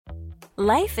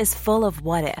Life is full of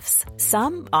what-ifs.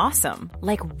 Some awesome,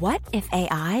 like what if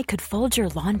AI could fold your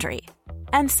laundry?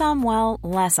 And some, well,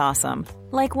 less awesome,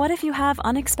 like what if you have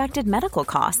unexpected medical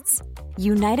costs?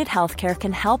 United Healthcare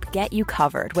can help get you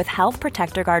covered with Health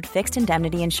Protector Guard fixed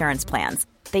indemnity insurance plans.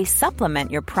 They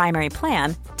supplement your primary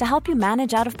plan to help you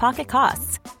manage out-of-pocket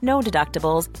costs. No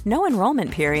deductibles, no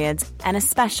enrollment periods, and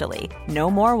especially no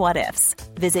more what-ifs.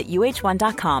 Visit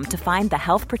uh1.com to find the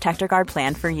Health Protector Guard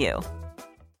plan for you.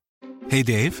 Hey,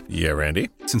 Dave. Yeah, Randy.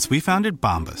 Since we founded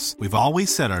Bombas, we've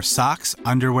always said our socks,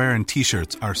 underwear, and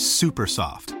T-shirts are super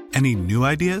soft. Any new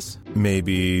ideas?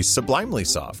 Maybe sublimely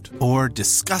soft. Or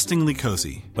disgustingly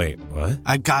cozy. Wait, what?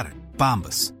 I got it.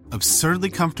 Bombas. Absurdly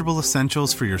comfortable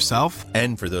essentials for yourself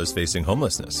and for those facing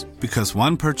homelessness. Because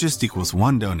one purchased equals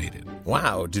one donated.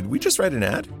 Wow, did we just write an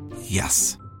ad?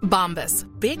 Yes. Bombas.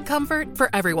 Big comfort for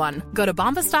everyone. Go to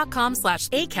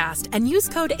bombas.com/ACAST and use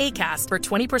code ACAST for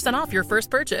 20% off your first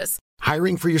purchase.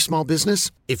 Hiring for your small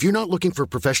business? If you're not looking for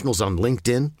professionals on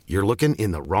LinkedIn, you're looking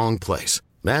in the wrong place.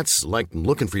 That's like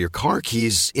looking for your car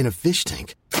keys in a fish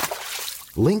tank.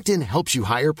 LinkedIn helps you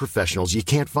hire professionals you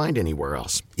can't find anywhere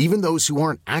else, even those who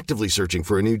aren't actively searching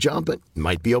for a new job but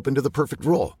might be open to the perfect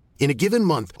role. In a given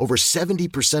month, over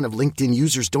 70% of LinkedIn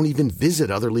users don't even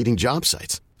visit other leading job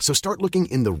sites. So start looking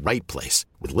in the right place.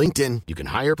 With LinkedIn, you can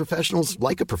hire professionals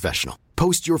like a professional.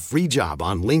 Post your free job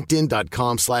on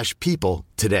linkedin.com/people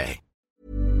today.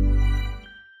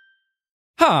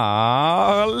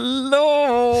 Hallå!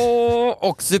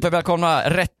 Och supervälkomna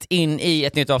rätt in i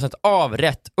ett nytt avsnitt av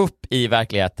Rätt upp i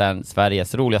verkligheten.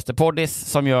 Sveriges roligaste poddis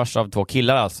som görs av två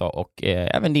killar alltså. Och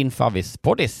även din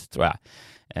favvis-poddis tror jag.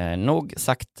 Nog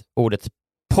sagt ordet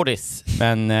poddis.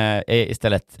 Men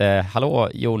istället, hallå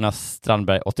Jonas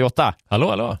Strandberg 88.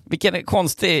 Hallå. Vilken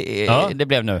konstig det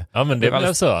blev nu. Ja, men det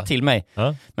blev så. Till mig.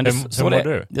 Ja. Men det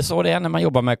så det är när man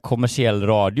jobbar med kommersiell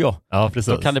radio. Ja,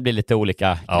 precis. Då kan det bli lite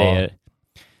olika grejer.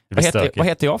 Vad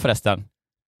heter jag förresten?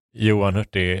 Johan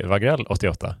Hurtig Wagrell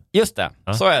 88. Just det,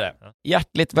 så är det.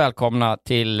 Hjärtligt välkomna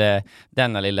till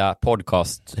denna lilla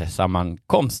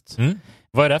podcast-sammankomst.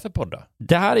 Vad är det för podd då?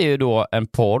 Det här är ju då en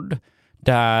podd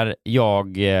där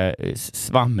jag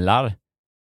svamlar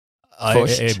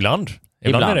först. Ibland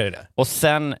är det. Och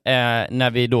sen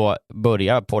när vi då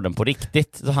börjar podden på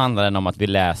riktigt så handlar den om att vi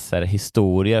läser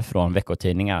historier från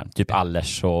veckotidningar. Typ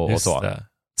Allers och så. Det.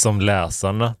 Som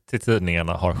läsarna till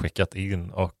tidningarna har skickat in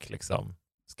och liksom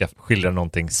ska skildra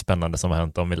någonting spännande som har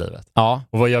hänt dem i livet. Ja.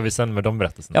 Och vad gör vi sen med de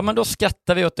berättelserna? Ja, men då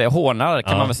skrattar vi åt det. Hånar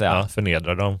kan man väl säga. Ja,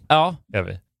 förnedrar dem. Ja. Gör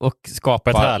vi. Och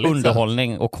skapar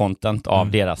underhållning och content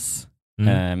av deras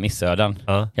missöden,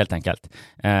 helt enkelt.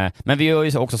 Men vi gör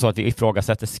ju också så att vi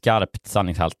ifrågasätter skarpt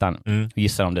sanningshalten. Vi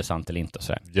gissar om det är sant eller inte. Och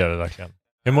så. Gör vi verkligen.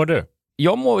 Hur mår du?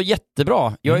 Jag mår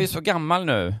jättebra. Jag är ju så gammal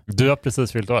nu. Du har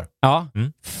precis fyllt år. Ja.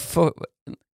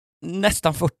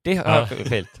 Nästan 40 har jag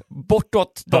fyllt.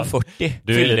 Bortåt de 40.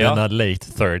 Du är i dina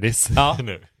late 30s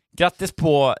nu. Grattis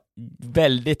på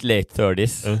väldigt late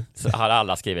 30s. Så har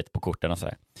alla skrivit på korten och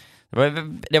sådär.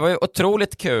 Det var ju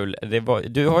otroligt kul.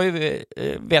 Du har ju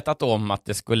vetat om att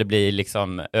det skulle bli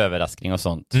liksom överraskning och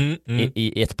sånt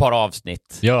i ett par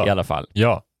avsnitt i alla fall.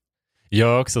 Ja. Jag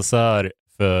har också så här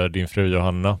för din fru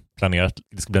Johanna planerat att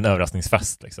det skulle bli en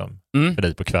överraskningsfest liksom, för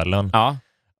dig på kvällen. Ja.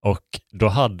 Och då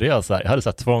hade jag så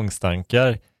här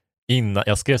tvångstankar innan.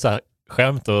 Jag skrev så här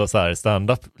skämt och så här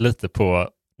stand-up lite på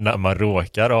när man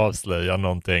råkar avslöja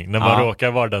någonting. När man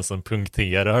råkar vara den som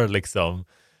punkterar liksom.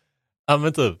 Ja,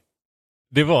 men typ.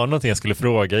 Det var någonting jag skulle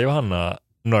fråga Johanna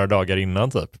några dagar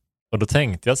innan typ. Och då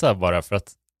tänkte jag så här bara för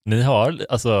att ni har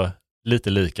alltså lite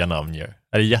lika namn ju.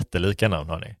 Eller jättelika namn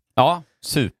har ni. Ja,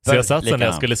 super. Så jag satt sen när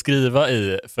jag skulle skriva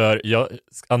i, för jag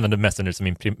använder Messenger som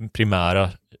min primära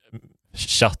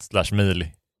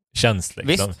chatt/mail-tjänst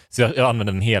liksom. Så jag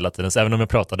använder den hela tiden. Så även om jag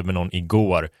pratade med någon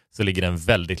igår så ligger den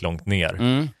väldigt långt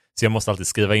ner. Så jag måste alltid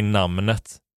skriva in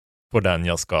namnet på den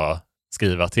jag ska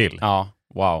skriva till. Ja,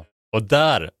 wow. Och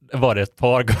där var det ett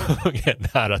par gånger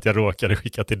där att jag råkade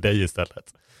skicka till dig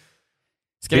istället.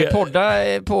 Ska vi podda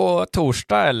på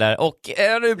torsdag eller? Och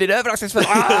nu blir det överraskningsfullt.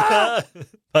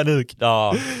 Panik.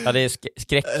 Ja, det är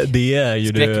skräck. Det är ju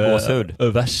skräckgåshud.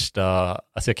 Det värsta.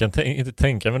 Alltså jag kan inte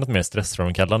tänka mig något mer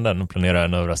stressframkallande än att planera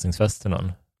en överraskningsfest till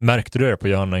någon. Märkte du det på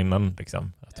Johanna innan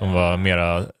liksom? Att hon var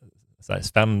mera så här,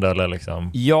 spänd eller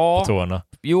liksom på tårna?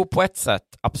 Jo, på ett sätt,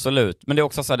 absolut. Men det är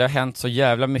också så att det har hänt så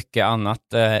jävla mycket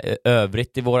annat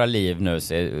övrigt i våra liv nu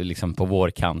så, liksom på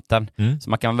vårkanten. Så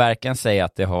man kan verkligen säga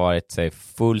att det har varit sig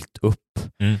fullt upp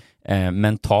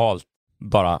mentalt,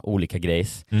 bara olika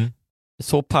grejs.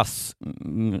 Så pass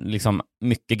liksom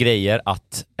mycket grejer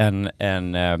att en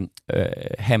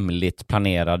hemligt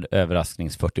planerad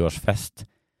överrasknings 40-årsfest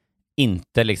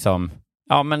inte liksom,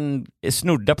 men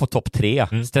snudda på topp 3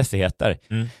 stressigheter.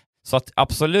 Så att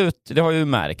absolut, det har jag ju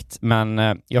märkt,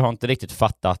 men jag har inte riktigt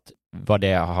fattat vad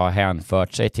det har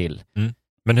hänfört sig till.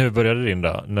 Men hur började din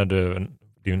dag? När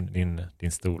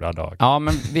din stora dag? Ja,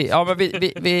 men vi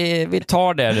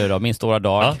tar det nu då, min stora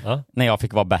dag, när jag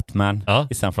fick vara Batman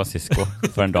i San Francisco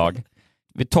för en dag.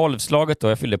 Vid 12-slaget då,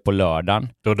 jag fyllde på lördagen.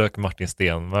 Då dök Martin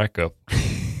Stenmark upp.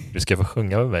 Du ska få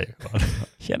sjunga med mig.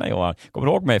 Tjena Johan, kommer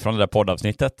du ihåg mig från det där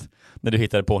poddavsnittet? När du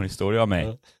hittade på en historia om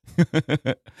mig?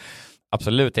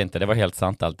 Absolut inte, det var helt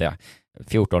sant allt det.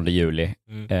 14 juli,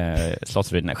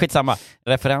 Slottsruinen. Skitsamma,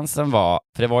 referensen var,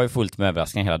 för det var ju fullt med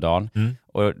överraskningar hela dagen.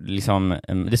 Och liksom,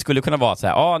 det skulle kunna vara så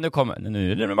här,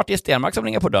 nu är det Martin Stenmark som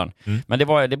ringer på dörren. Men det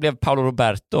blev Paolo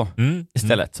Roberto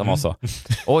istället som var så.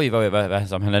 Oj, vad är det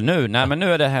som händer nu? Nej, men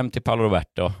nu är det hem till Paolo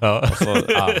Roberto. Ja. Och så,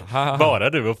 bara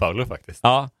du och Paolo faktiskt.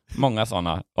 Ja, många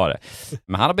sådana var det.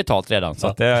 Men han har betalt redan, så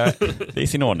att det är i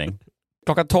sin ordning.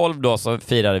 Klockan 12 då så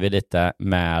firade vi lite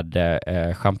med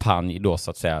champagne då,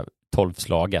 så att säga,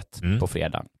 12-slaget på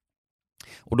fredag.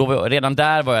 Och då redan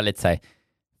där var jag lite så här,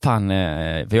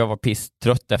 för jag var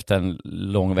pisstrött efter en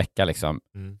lång vecka liksom.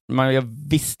 Men jag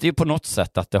visste ju på något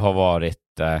sätt att det har varit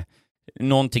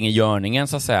någonting i görningen,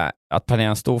 så att säga. Att planera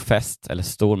en stor fest, eller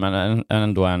stor, men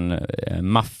ändå en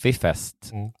maffig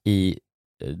fest i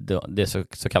det så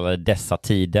kallade dessa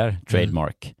tider,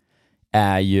 trademark,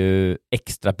 är ju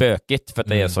extra bökigt, för att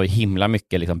det är så himla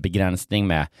mycket liksom begränsning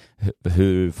med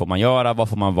hur får man göra, vad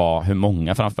får man vara, hur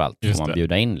många framförallt får man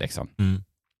bjuda in liksom.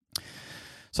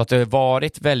 Så att det har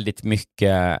varit väldigt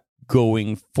mycket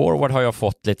going forward, har jag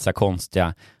fått lite så här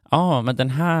konstiga, men den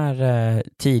här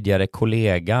tidigare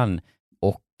kollegan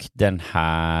och den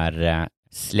här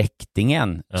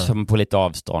släktingen som på lite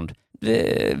avstånd,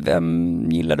 vem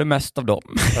gillar du mest av dem?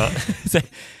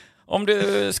 Om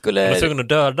du skulle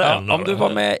om du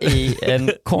var med i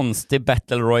en konstig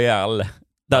Battle Royale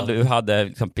där du hade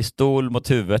liksom pistol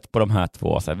mot huvudet på de här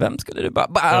två, så här, vem skulle du bara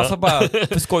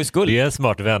för skojs skull? Det är en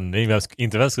smart vändning.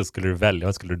 Inte vem skulle du välja,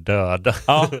 vem skulle du döda?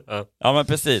 Ja, men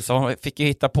precis. Så hon fick ju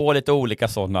hitta på lite olika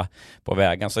sådana på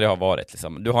vägen, så det har varit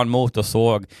liksom, du har en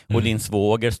motorsåg och din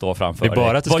svåger står framför dig. Det är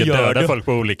bara att du ska döda folk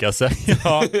på olika sätt.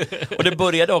 Ja, och det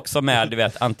började också med, du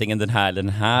vet, antingen den här eller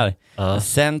den här.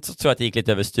 Sen så tror jag att det gick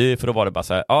lite överstyr, för då var det bara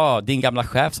så här, din gamla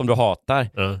chef som du hatar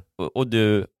och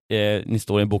du ni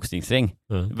står i en boxningsring.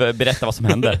 Berätta vad som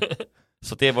händer.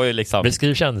 Så det var ju liksom...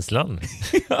 Beskriv känslan.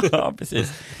 Ja,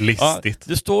 precis. Listigt.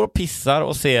 Du står och pissar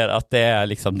och ser att det är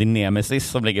liksom din nemesis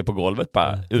som ligger på golvet,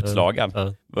 bara utslagen.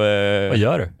 Vad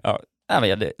gör du?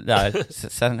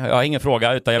 Sen jag har ingen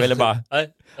fråga, utan jag ville bara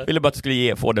att du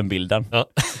skulle få den bilden.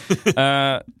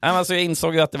 Alltså jag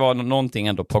insåg ju att det var någonting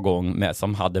ändå på gång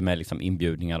som hade med liksom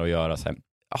inbjudningar att göra. Sen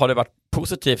har det varit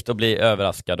positivt att bli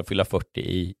överraskad och fylla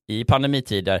 40 i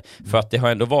pandemitider, för att det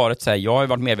har ändå varit så här, jag har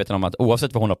varit medveten om att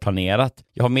oavsett vad hon har planerat,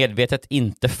 jag har medvetet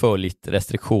inte följt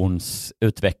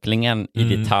restriktionsutvecklingen i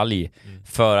detalj,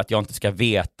 för att jag inte ska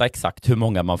veta exakt hur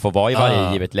många man får vara i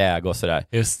varje givet läge och sådär.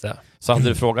 Just det. Så hade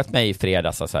du frågat mig i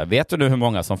fredags så här, vet du nu hur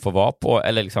många som får vara på,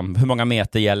 eller liksom hur många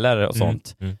meter gäller och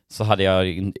sånt, så hade jag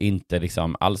inte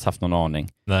liksom alls haft någon aning.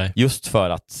 Nej. Just för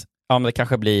att men det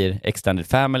kanske blir extended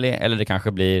family, eller det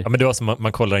kanske blir... Ja, men det var som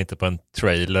man kollar inte på en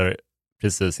trailer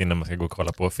precis innan man ska gå och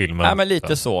kolla på filmen. Nej, men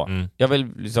lite så. Jag vill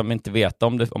liksom inte veta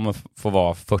om man får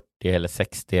vara 40 eller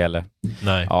 60 eller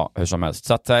hur som helst.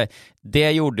 Så att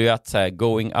det gjorde ju att så här,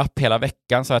 going up hela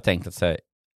veckan, så har jag tänkt att så här,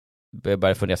 jag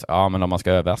började fundera, men om man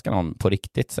ska överraska någon på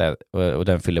riktigt så här, och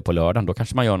den fyller på lördagen, då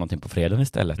kanske man gör någonting på fredagen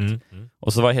istället.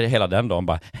 Och så var hela den dagen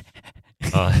bara...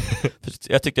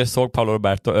 Jag tyckte jag såg Paolo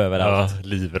Roberto överallt.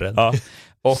 Livrädd.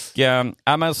 Och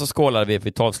men så skålade vi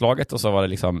vid talslaget, och så var det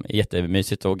liksom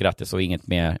jättemysigt och grattis och inget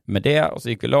mer med det. Och så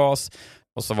gick vi lös,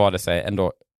 och så var det så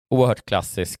ändå oerhört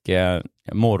klassisk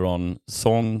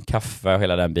morgonsång, kaffe och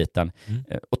hela den biten.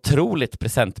 Otroligt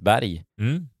presentberg.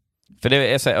 För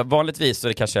det är så här, vanligtvis så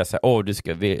det kanske är så här,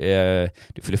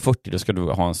 du fyller 40, då ska du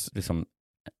ha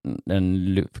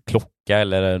en klocka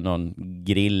eller någon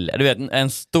grill, du vet, en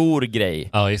stor grej.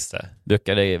 Ja, just det.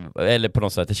 Brukar det, eller på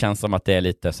något sätt, det känns som att det är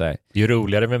lite så här. Det är ju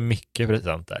roligare med mycket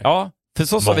presenter. Ja, för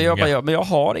så sa vi, men jag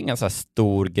har ingen så här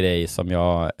stor grej som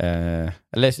jag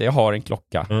eller jag har en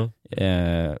klocka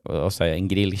och så en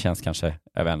grill känns kanske,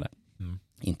 jag vet inte.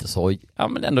 Inte så,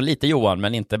 men ändå lite Johan,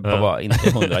 men inte 100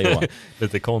 Johan.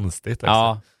 Lite konstigt också.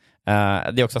 Ja.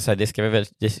 Det är också så här,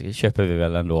 det köper vi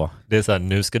väl ändå. Det är så här,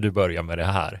 nu ska du börja med det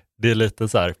här. Det är lite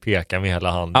så här, peka med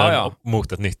hela handen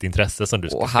mot ett nytt intresse som du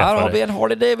ska skaffa dig. Här har vi en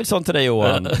Harley Davidson till dig,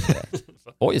 Johan.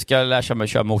 Oj, ska jag lära mig att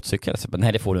köra motorcykel?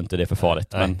 Nej, det får du inte, det är för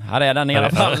farligt. Men här är den i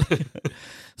alla fall.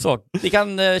 Så, vi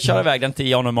kan köra iväg den till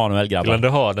Jan och Manuel, grabbar. Kul om du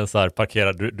har den så här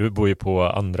parkerad, du bor ju på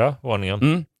andra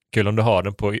våningen. Kul om du har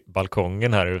den på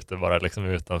balkongen här ute, bara liksom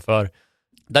utanför.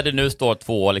 Där det nu står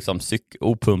 2 liksom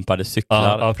opumpade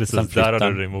cyklar. Ja, precis. Där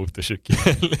har du din motorcykel.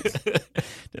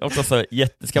 Det är också så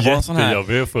ska vara en sån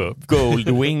här att få upp.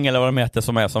 Goldwing eller vad de heter,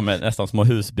 som är som nästan små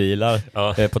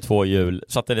husbilar på 2 hjul.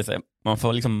 Så att det är så, man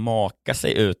får liksom maka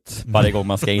sig ut varje gång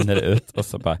man ska in eller ut. Och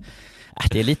så bara,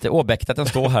 det är lite åbäckt att den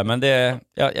står här, men det,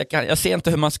 jag ser inte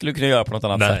hur man skulle kunna göra på något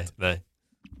annat sätt.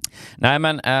 Nej,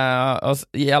 men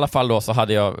i alla fall då så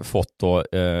hade jag fått då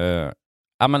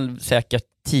säkert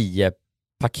 10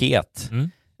 paket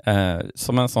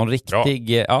som en sån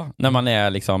riktig, när man är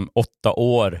liksom 8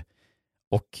 år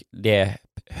och det är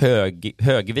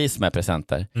högvis med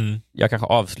presenter. Jag kanske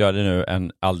avslöjade nu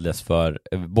en alldeles för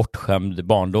bortskämd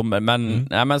barndom, men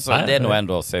det är nog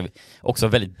ändå också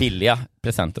väldigt billiga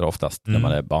presenter oftast när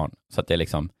man är barn, så att det är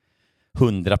liksom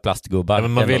 100 plastgubbar. Ja,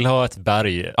 men man vill ha ett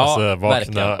berg, alltså vakna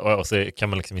verkligen. och så kan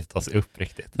man liksom inte ta sig upp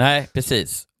riktigt. Nej,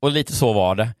 precis. Och lite så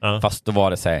var det. Fast då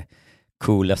var det så här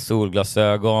coola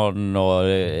solglasögon och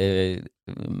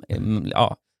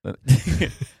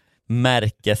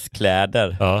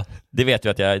märkeskläder. Ja. Det vet du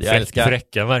att jag älskar.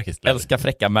 Fräcka märkeskläder. Älskar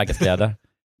fräcka märkeskläder.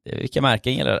 Vilka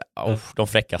märken gillar det? De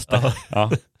fräckaste.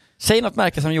 Ja. Säg något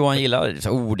märke som Johan gillar.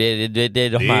 Det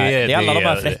är alla de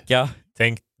här fräcka.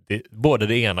 Tänk både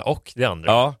det ena och det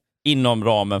andra. Ja, inom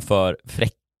ramen för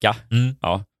fräcka.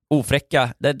 Ja.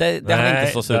 Ofräcka, det är han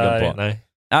inte så sugen på. Nej.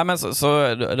 Ja, men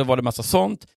så då var det massa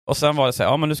sånt. Och sen var det så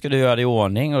här, men nu ska du göra det i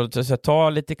ordning. Och så ta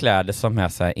lite kläder som är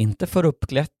så här, inte för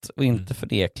uppklätt och inte för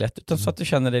deklätt, utan så att du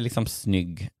känner dig liksom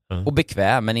snygg och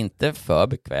bekväm, men inte för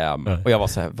bekväm. Och jag var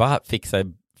så här, fick så här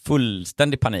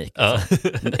fullständig panik.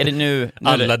 Är det nu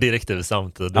alla direktiv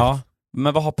samtidigt. Ja.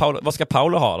 Men vad ska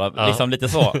Paolo ha då? Liksom lite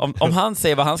så. Om han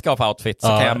säger vad han ska ha för outfit så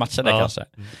kan jag matcha det kanske.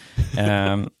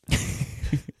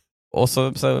 Och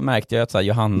så märkte jag att så här,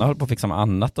 Johanna höll på att fixa med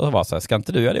annat och var så här, ska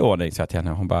inte du göra det i ordning? Så jag till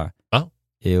henne, hon bara,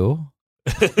 jo.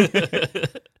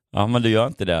 Ja, men du gör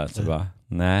inte det. Så bara,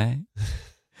 nej.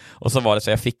 Och så var det så,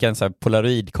 jag fick en så här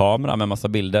polaroidkamera med massa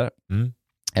bilder.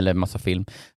 Eller massa film.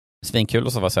 Svinkul,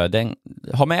 och så var det så här,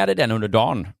 ha med dig den under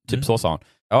dagen. Typ så sa hon.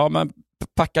 Ja, men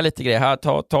packa lite grejer här,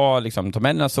 ta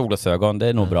med dina solglasögon, det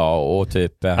är nog bra, och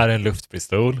typ här är en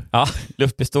luftpistol. Ja,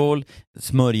 luftpistol,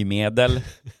 smörjmedel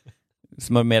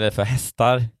för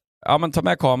hästar. Ja, men ta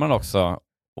med kameran också.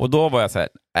 Och då var jag så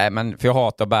här, men för jag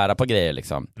hatar att bära på grejer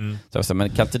liksom. Så jag sa, men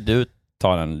kan inte du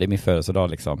ta den? Det är min födelsedag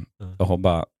liksom. Och hon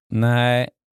bara, nej,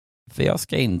 för jag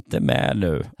ska inte med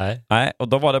nu. Nej. Och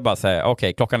då var det bara så här,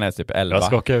 okej, klockan är typ 11. Jag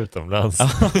ska åka utomlands.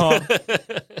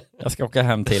 Jag ska åka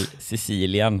hem till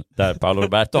Sicilien där Paolo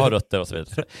Roberto har rötter och så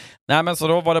vidare. Nej, men så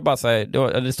då var det bara så här,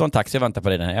 det står en taxi och väntar på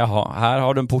dig. Jaha, här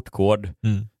har du en portkod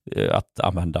att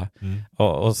använda.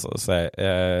 Och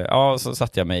så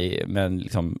satt jag mig med en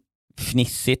liksom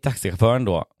fnissig taxichauffören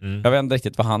då. Jag vet inte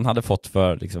riktigt vad han hade fått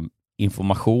för liksom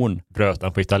information. Bröt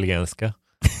han på italienska?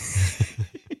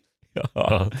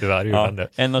 Ja, tyvärr gjorde han det.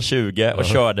 1,20 och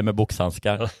körde med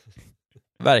boxhandskar.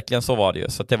 Verkligen så var det ju.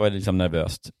 Så det var liksom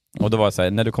nervöst. Och då var det så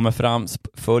här, när du kommer fram,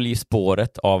 följ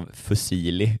spåret av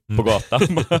Fusilli på gatan.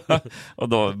 Och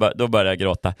då började jag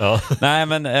gråta. Nej,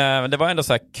 men det var ändå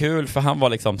så här kul, för han var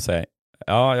liksom så här,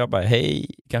 jag bara, hej,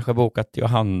 kanske bokat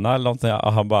Johanna eller någonting.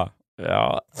 Och han bara,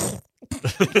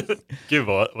 Gud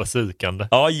vad psykande.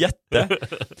 Ja, jätte.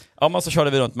 Ja, men så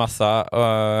körde vi runt massa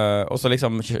och så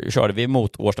liksom körde vi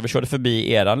mot Årsta. Vi körde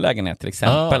förbi eran lägenhet till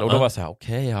exempel. Och då var jag så här,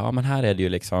 okej, men här är det ju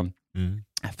liksom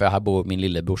för här bor min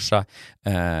lillebrorsa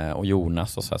och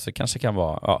Jonas och så det kanske kan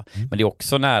vara, men det är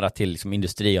också nära till liksom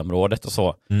industriområdet och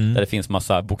så, där det finns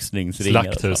massa boxningsringar.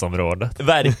 Slakthusområdet.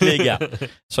 Verkligen.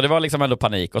 Så det var liksom ändå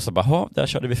panik, och så bara, där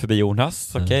körde vi förbi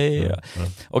Jonas, okej.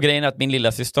 Och grejen är att min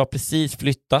lilla syster har precis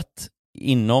flyttat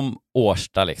inom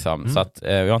Årsta liksom, så att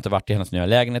jag har inte varit i hennes nya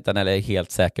lägenhet än, eller är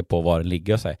helt säker på var den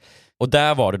ligger och så. Och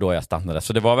där var det då jag stannade,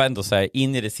 så det var väl ändå så här,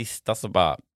 in i det sista så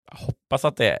bara hoppas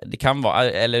att det kan vara,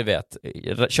 eller vet,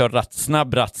 kör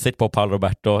snabb ratsigt på Paolo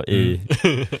Roberto i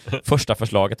första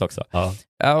förslaget också.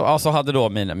 Ja, så hade då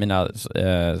mina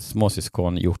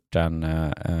småsyskon gjort en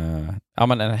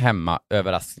hemma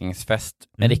överraskningsfest.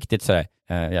 Men riktigt sådär,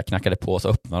 jag knackade på, så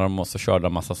öppnade de och så körde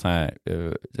de massa sådana här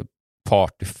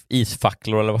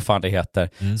isfacklor eller vad fan det heter.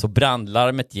 Så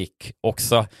brandlarmet gick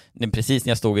också precis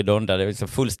när jag stod i dörren där. Det var liksom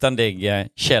fullständig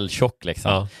källchock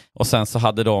liksom. Och sen så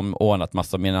hade de ordnat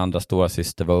massa. Min andra stora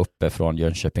syster var uppe från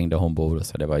Jönköping där hon bor,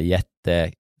 så det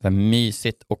var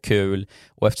mysigt och kul.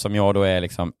 Och eftersom jag då är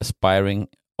liksom aspiring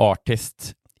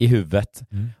artist i huvudet.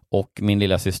 Och min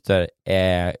lilla syster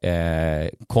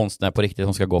är konstnär på riktigt.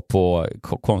 Hon ska gå på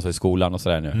konsthögskolan och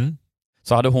sådär nu.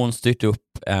 Så hade hon styrt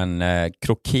upp en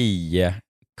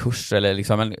krokikurs eller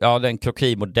liksom en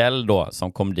krokimodell då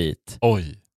som kom dit.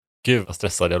 Oj, gud vad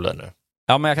stressad jag blir nu.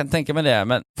 Ja, men jag kan tänka mig det.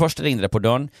 Men först ringde det på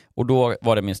dörren och då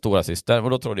var det min stora syster och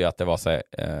då trodde jag att det var så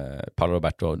Paolo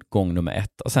Roberto gång nummer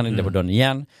 1. Och sen ringde det på dörren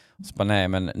igen. Och, så bara, nej,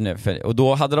 men nu, och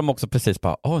då hade de också precis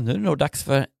bara, nu är det nog dags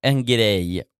för en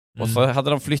grej. Och så hade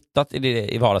de flyttat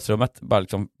i vardagsrummet, bara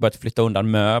liksom börjat flytta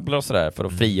undan möbler och sådär för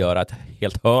att frigöra ett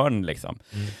helt hörn liksom.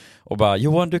 Och bara,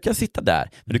 Johan, du kan sitta där.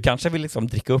 Men du kanske vill liksom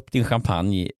dricka upp din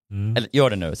champagne. Eller gör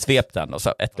det nu, svep den och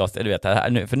så ett glas, du vet, här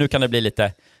nu, för nu kan det bli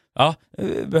lite,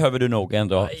 behöver du nog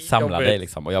ändå samla dig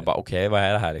liksom. Och jag bara, okej, vad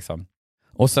är det här liksom?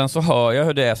 Och sen så hör jag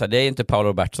hur det är så här, det är inte Paolo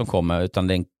Roberto som kommer utan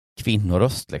det är en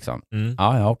kvinnoröst liksom.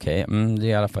 Okej. Det är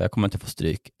i alla fall, jag kommer inte få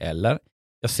stryk. Eller,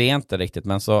 jag ser inte riktigt,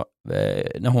 men så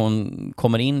när hon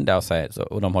kommer in där och,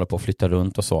 säger, och de håller på att flytta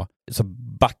runt och så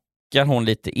backar hon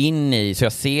lite in i, så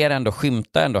jag ser ändå,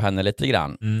 skymtar ändå henne lite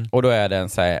grann. Och då är det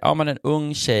en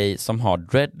ung tjej som har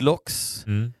dreadlocks.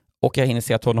 Och jag hinner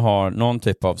se att hon har någon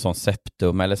typ av sån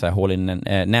septum eller så här hål i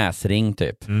en näsring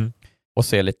typ. Och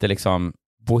ser lite liksom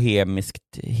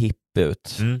bohemiskt hipp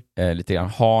ut. Lite grann.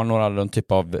 Har några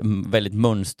typ av väldigt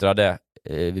mönstrade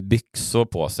byxor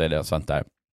på sig eller sånt där.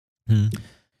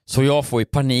 Så jag får ju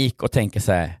panik och tänker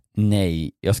så här: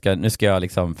 nej, nu ska jag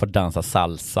liksom få dansa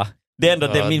salsa. Det är ändå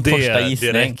det är min första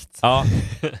gissning. Direkt. Ja.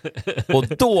 Och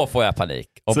då får jag panik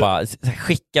och bara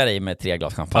skickar i med 3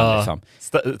 glas champagne liksom.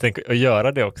 Tänk att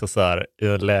göra det också så här i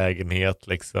en lägenhet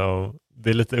liksom. Det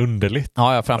är lite underligt.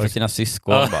 Ja, jag framför sina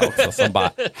syskon bara också som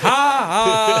bara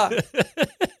ha.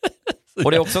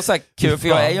 Och det är också så här kul, för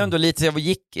jag är ju ändå lite, jag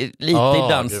gick lite i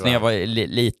dans när jag var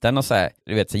liten och så här,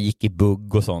 du vet, så gick i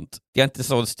bugg och sånt. Jag är inte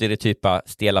så stereotypa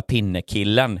stela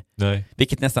pinnekillen. Nej.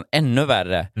 Vilket nästan ännu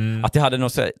värre. Att det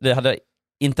hade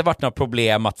inte varit några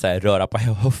problem att så här, röra på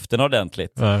höften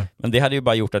ordentligt. Nej. Men det hade ju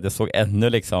bara gjort att det såg ännu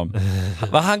liksom.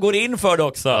 Vad han går in för det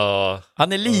också.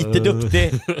 Han är lite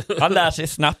duktig. Han lär sig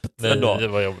snabbt ändå. Det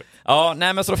var jobbigt. Ja,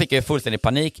 nej, men så då fick jag fullständig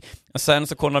panik. Och sen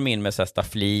så kom de in med så här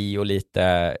staffli och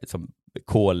lite liksom,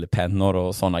 kolpennor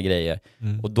och sådana grejer.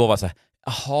 Och då var det så här,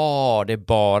 jaha, det är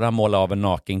bara måla av en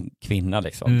naken kvinna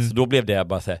liksom. Så då blev det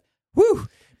bara så här, woo!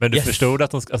 Men du förstod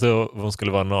att hon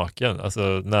skulle vara naken? Alltså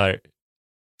när...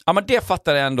 Ja, men det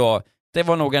fattar jag ändå. Det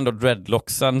var nog ändå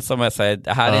dreadlocksen som jag säger,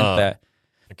 det här är inte...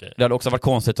 Okay. Det hade också varit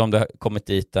konstigt om det kommit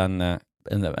dit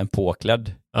en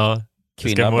påklädd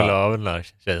kvinna. Ska måla av den här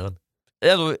tjejen.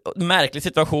 En märklig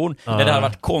situation där det hade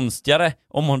varit konstigare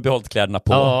om hon behållit kläderna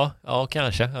på. Ja,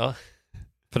 kanske. Ja.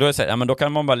 För då är det så här, men då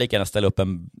kan man bara lika gärna ställa upp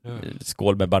en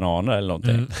skål med bananer eller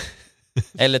någonting.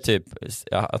 Eller typ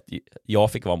att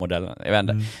jag fick vara modellen. Jag vet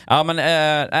inte. Ja, men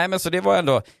nej, men så det var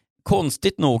ändå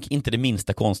konstigt nog, inte det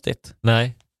minsta konstigt.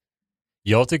 Nej.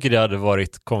 Jag tycker det hade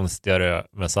varit konstigare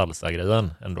med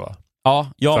salsa-grejen ändå.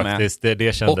 Ja, jag faktiskt, med.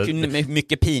 Det kändes... Och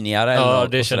mycket pinigare. Ja,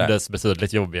 det kändes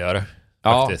betydligt jobbigare.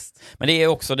 Ja, faktiskt. Men det är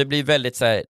också, det blir väldigt så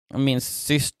här, min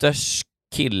systers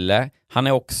kille, han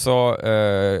är också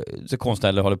så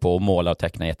konstnärlig, håller på att måla och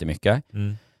teckna jättemycket.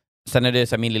 Sen är det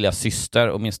så här, min lilla syster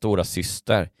och min stora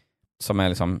syster som är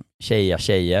liksom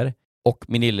tjejer. Och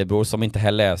min lillebror som inte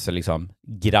heller är så liksom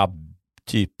grabb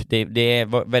typ. Det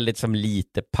är väldigt som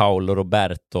lite Paolo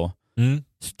Roberto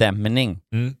stämning.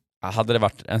 Hade det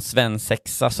varit en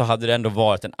svensexa så hade det ändå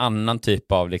varit en annan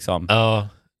typ av liksom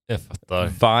jag fattar.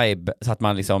 Vibe, så att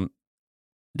man liksom,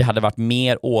 det hade varit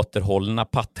mer återhållna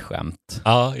pattskämt.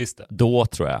 Ja, just det. Då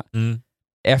tror jag.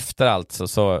 Efter allt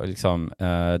så liksom,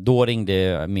 då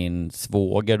ringde min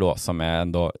svåger då, som är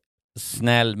ändå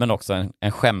snäll men också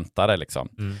en skämtare liksom.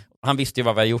 Han visste ju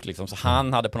vad vi hade gjort liksom, så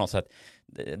han hade på något sätt,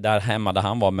 där hemma där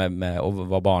han var med och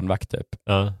var barnvakt typ,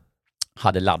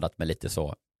 hade laddat med lite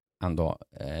så ändå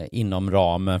inom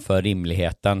ramen för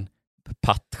rimligheten,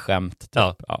 pattskämt typ.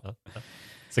 Ja.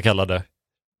 Så kallade.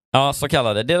 Ja, så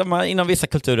kallade. Det de har inom vissa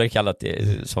kulturer kallat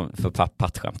det som för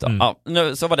pattskämt. Ja,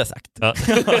 nu så var det sagt.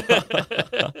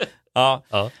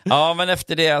 Ja, men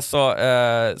efter det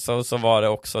så var det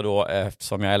också då,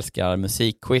 eftersom jag älskar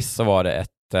musikquiz, så var det ett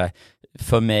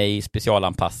för mig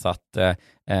specialanpassat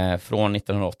från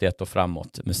 1981 och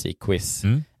framåt musikquiz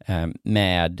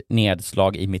med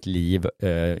nedslag i mitt liv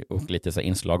och lite så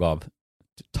inslag av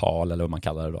tal eller vad man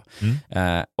kallar det då.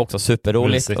 Också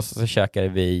superroligt. Och så käkade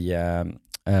vi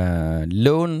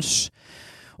lunch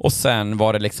och sen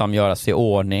var det liksom göra sig i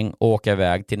ordning och åka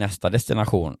iväg till nästa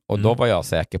destination. Och då var jag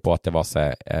säker på att det var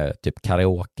så typ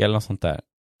karaoke eller något sånt där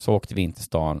så åkte vi in till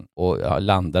stan och jag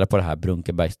landade på det här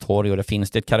Brunkebergs torg och det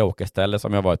finns det ett karaokeställe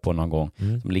som jag varit på någon gång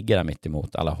som ligger där mitt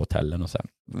emot alla hotellen och sen.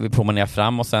 Vi promenerar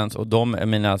fram och sen och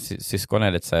mina syskon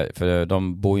är lite så här, för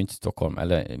de bor ju inte i Stockholm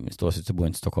eller min storasyster bor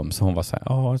inte i Stockholm så hon var så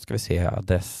här, ska vi se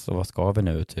adress och vad ska vi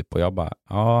nu typ och jag bara,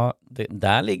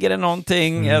 där ligger det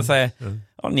någonting. Jag säger,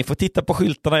 ni får titta på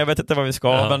skyltarna, jag vet inte vad vi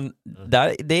ska men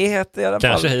där, det heter i alla fall.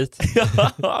 Kanske hit.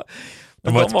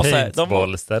 De har ett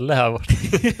paintballställe här borta.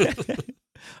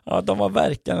 Ja, de var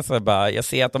verkligen så bara, jag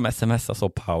ser att de smsar så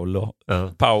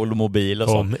Paolo mobil och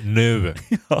så. Kom nu.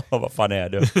 Ja, vad fan är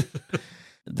du?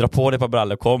 Dra på dig på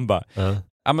brallor, kom bara.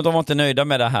 Ja, men de var inte nöjda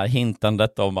med det här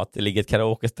hintandet om att det ligger ett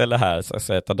karaokeställe här.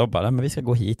 Så de bara, men vi ska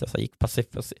gå hit. Och så gick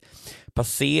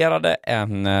passerade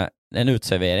en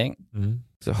utservering.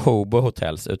 Hobo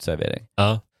Hotels utservering.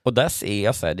 Och där ser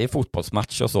jag så här, det är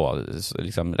fotbollsmatch och så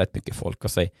liksom rätt mycket folk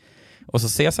och så. Och så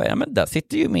ser jag så här, ja men där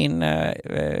sitter ju min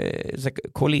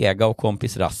kollega och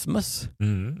kompis Rasmus.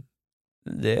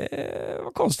 Det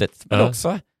var konstigt. Men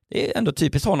också, det är ändå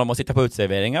typiskt honom att sitta på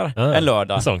utserveringar en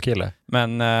lördag. En sån kille.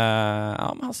 Men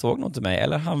han såg nog inte mig.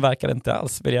 Eller han verkade inte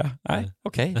alls vilja. Nej,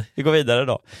 okej. Vi går vidare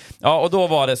då. Ja, och då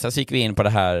var det så gick vi in på det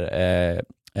här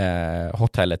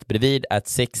hotellet bredvid At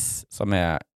Six som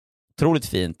är otroligt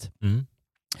fint.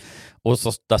 Och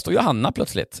så där står Johanna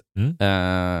plötsligt.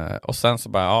 Och sen så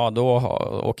bara, då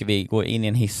åker vi, går in i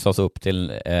en hiss och så upp till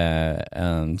ett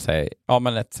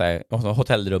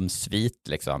hotellrumssvit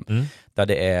liksom. Där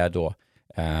det är då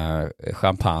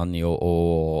champagne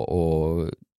och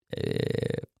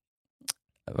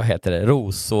vad heter det,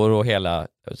 rosor och hela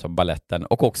balletten.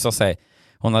 Och också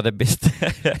hon hade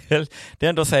beställt, det är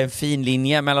ändå en fin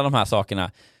linje mellan de här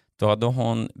sakerna. Då hade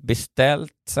hon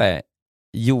beställt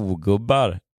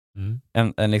jordgubbar.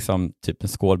 En liksom typ en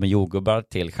skål med jordgubbar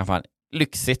till champagne.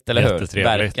 Lyxigt, eller hur?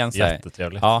 Verkligen,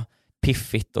 jättetrevligt. Ja,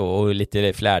 piffigt och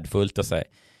lite flärdfullt och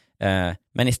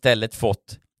men istället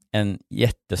fått en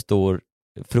jättestor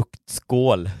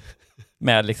fruktskål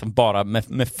med liksom bara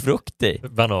med frukt i.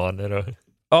 Bananer då.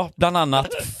 Ja, bland annat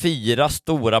 4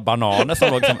 stora bananer som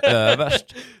låg liksom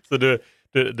överst. Så du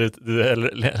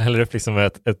häller upp liksom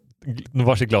ett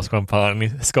varsitt glas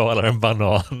champagne, skalar en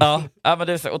banan. Ja, men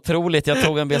det är så otroligt. Jag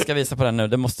tog en bild, ska visa på den nu.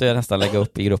 Det måste jag nästan lägga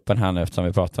upp i gruppen här nu eftersom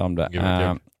vi pratar om det.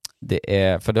 Det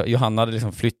är, för Johanna hade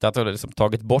liksom flyttat och liksom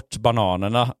tagit bort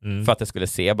bananerna för att det skulle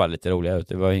se bara lite roligare ut.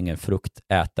 Det var ingen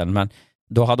fruktäten, men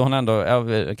då hade hon ändå,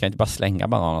 jag kan inte bara slänga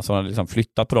bananer, så hon hade liksom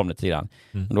flyttat på dem lite grann.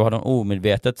 Då hade hon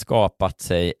omedvetet skapat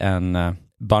sig en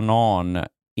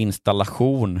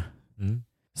bananinstallation.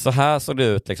 Så här såg det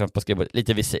ut liksom på skrivbordet,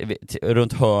 lite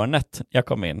runt hörnet jag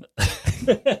kom in.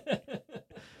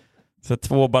 Så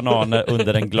 2 bananer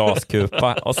under en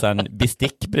glaskupa och sen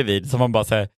bestick bredvid. Så man bara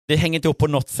säger, det hänger inte upp på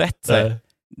något sätt.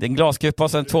 Det är en glaskupa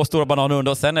och sen 2 stora bananer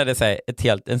under och sen är det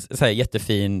en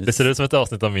jättefin... Det ser ut som ett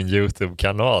avsnitt av min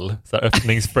YouTube-kanal. Så här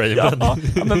öppningsframen. ja,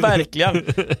 men verkligen.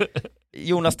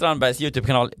 Jonas Strandbergs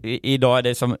YouTube-kanal. Idag är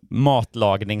det som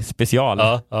matlagningsspecial.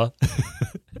 Ja.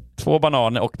 2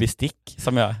 bananer och bestick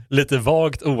som jag... Lite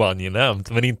vagt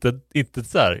oangenämt, men inte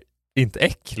så här, inte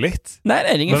äckligt. Nej, det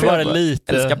är ingen fel.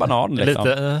 Lite, älskar banan liksom.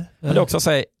 Lite, Men det är också att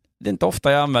säga, det är inte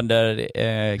ofta jag använder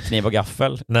kniv och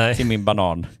gaffel till min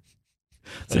banan.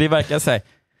 Så det är verkligen så här,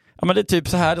 ja men det är typ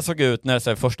så här det såg ut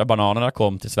när första bananerna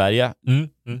kom till Sverige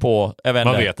på, jag vet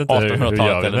inte, man vet inte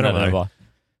 1800-talet eller när det var.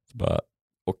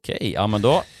 Okej, ja men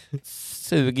då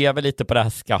suger jag väl lite på det här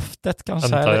skaftet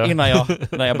kanske innan jag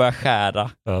börjar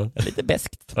skära. Lite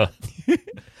beskt. Jag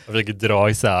försöker dra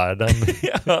isär den.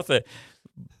 Alltså,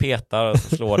 petar och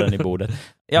slår den i bordet.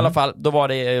 I alla fall, då var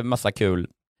det massa kul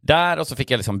där och så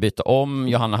fick jag liksom byta om.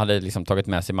 Johanna hade liksom tagit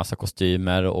med sig massa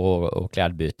kostymer och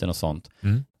klädbyten och sånt.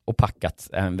 Och packat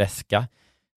en väska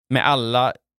med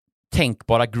alla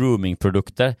tänkbara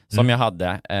groomingprodukter som jag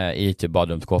hade i typ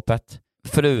badrumsskåpet.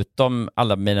 Förutom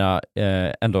alla mina,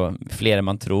 ändå fler än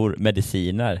man tror,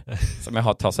 mediciner som jag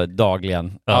har tagit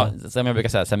dagligen. Ja, som jag brukar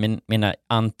säga, så mina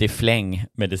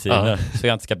anti-fläng-mediciner. Så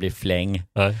jag inte ska bli fläng.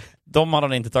 De har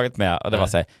de inte tagit med. Och det var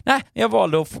så här, nej, jag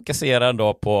valde att fokusera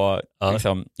ändå på,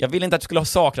 liksom, jag vill inte att du skulle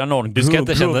sakna någon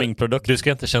grooming-produkt. Du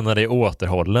ska inte känna dig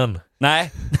återhållen.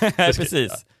 Nej,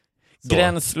 precis.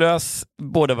 Gränslös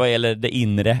både vad gäller det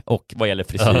inre och vad gäller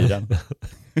frisyren.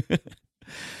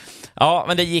 Ja,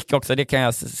 men det gick också. Det kan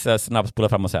jag snabbt spola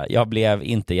fram och säga. Jag blev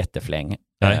inte jättefläng.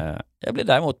 Jag blev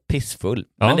däremot pissfull.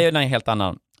 Men det är en helt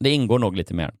annan. Det ingår nog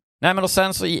lite mer. Nej, men och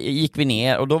sen så gick vi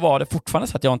ner och då var det fortfarande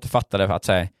så att jag inte fattade för att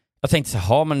säga. Jag tänkte så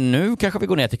här, men nu kanske vi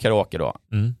går ner till karaoke då.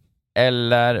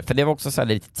 Eller, för det var också så här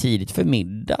lite tidigt för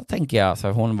middag, tänker jag. Så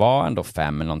hon var ändå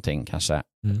 5 eller någonting kanske.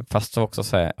 Fast så också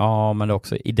så här, men det är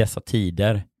också i dessa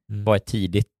tider. Vad är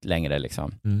tidigt längre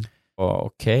liksom?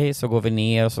 Okej, så går vi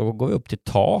ner och så går vi upp till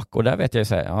tak och där vet jag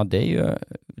så här, ja det är ju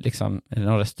liksom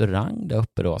någon restaurang där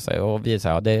uppe då så här, och vi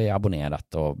säger ja, det är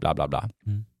abonnerat och bla bla bla.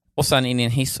 Och sen in i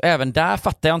en hiss, och även där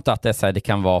fattar jag inte att det är så här, det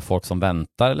kan vara folk som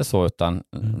väntar eller så, utan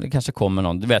det kanske kommer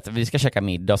någon, du vet, vi ska käka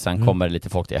middag och sen kommer det lite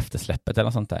folk till eftersläppet eller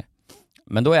något sånt där.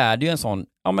 Men då är det ju en sån,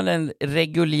 ja men en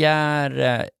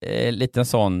reguljär liten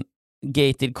sån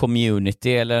gated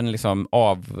community eller en liksom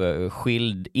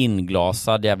avskild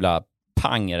inglasad jävla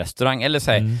pangrestaurang eller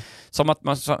så här, som att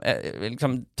man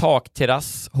liksom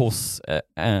takterrass hos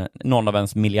någon av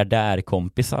ens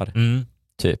miljardärkompisar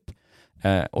typ.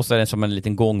 Och så är det som en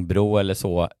liten gångbro eller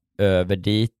så över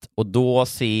dit, och då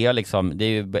ser jag liksom, det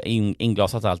är ju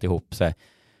inglasat alltihop så här,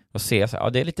 och ser så här, ja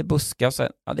det är lite buskar och så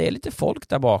här, ja det är lite folk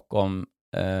där bakom.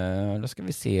 Då ska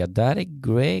vi se, där är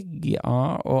Greg,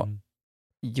 ja, och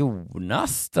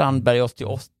Jonas Strandberg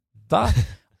 88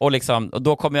 och liksom, och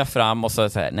då kommer jag fram och så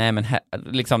säger nej men här,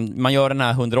 liksom, man gör den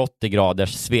här 180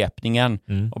 graders svepningen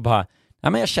och bara,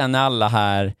 nej men jag känner alla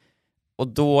här, och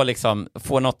då liksom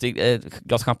får något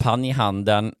glas champagne i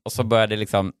handen och så börjar det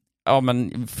liksom, ja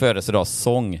men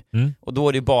födelsedagssång och då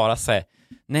är det bara så här,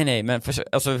 nej men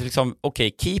alltså liksom,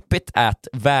 okej, keep it at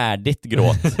värdigt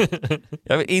gråt.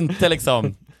 Jag vill inte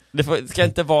liksom, det ska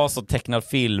inte vara så tecknad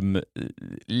film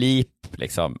lip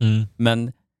liksom.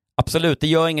 Men absolut, det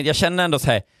gör inget. Jag känner ändå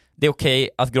så här, det är okej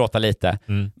att gråta lite.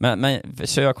 Men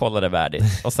försök kolla det värdigt.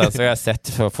 Och sen så har jag sett,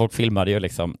 för folk filmade ju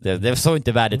liksom, det såg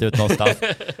inte värdigt ut någonstans.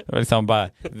 Det var liksom bara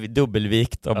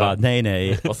dubbelvikt och bara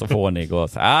nej och så får ni gå.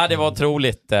 Det var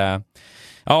otroligt.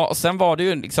 Ja, och sen var det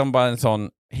ju liksom bara en sån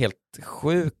helt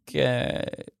sjuk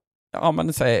ja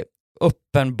man säger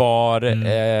uppenbar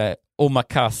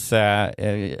omakase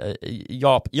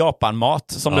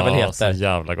Japanmat som det väl heter. Så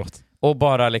jävla gott. Och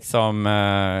bara liksom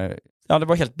ja det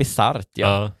var helt bizarrt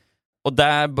och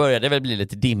där började det väl bli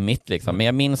lite dimmigt liksom. Men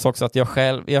jag minns också att jag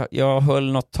själv jag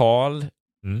höll något tal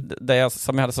där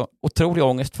som jag hade så otrolig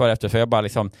ångest för jag bara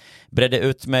liksom bredde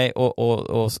ut mig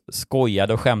och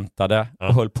skojade och skämtade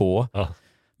och höll på.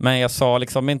 Men jag sa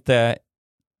liksom inte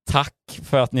tack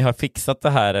för att ni har fixat det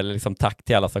här, eller liksom tack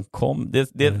till alla som kom.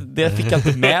 Det fick jag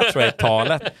inte med, tror jag, i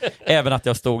talet. Även att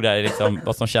jag stod där i liksom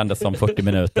vad som kändes som 40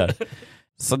 minuter.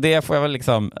 Så det får jag väl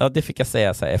liksom, ja, det fick jag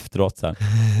säga så här efteråt sen.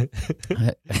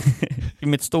 I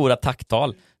mitt stora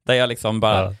tacktal, där jag liksom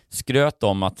bara skröt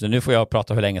om att nu får jag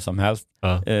prata hur länge som helst.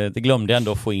 Det glömde jag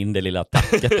ändå få in det lilla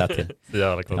tacket där till.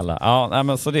 Ja,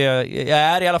 men så det, jag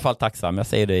är i alla fall tacksam. Jag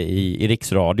säger det i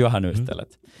riksradio här nu istället.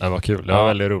 Det var kul, det var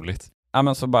väldigt roligt. Ja,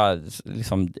 men så bara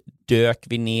liksom dök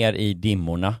vi ner i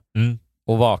dimmorna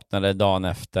och vaknade dagen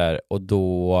efter, och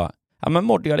då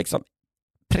mådde jag liksom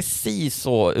precis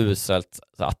så uselt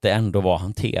att det ändå var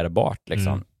hanterbart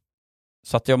liksom.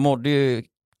 Så att jag mådde ju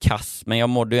kass, men jag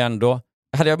mådde ju ändå,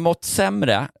 hade jag mått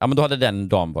sämre, ja men då hade den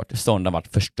dagen stunden varit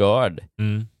förstörd.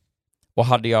 Och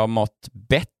hade jag mått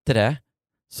bättre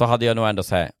så hade jag nog ändå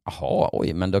sagt,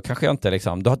 men då kanske jag inte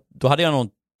liksom, då hade jag nog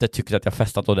inte tyckt att jag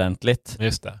festat ordentligt.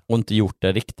 Just det. Och inte gjort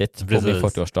det riktigt på min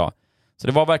 40-årsdag. Så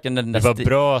det var verkligen den det var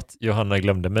bra att Johanna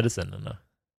glömde medicinerna.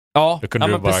 Ja, då kunde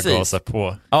du bara gasa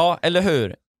på. Ja, eller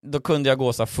hur? Då kunde jag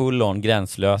gå så full on,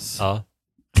 gränslös. Ja,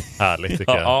 härligt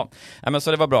tycker jag. Ja, men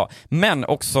så det var bra. Men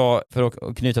också för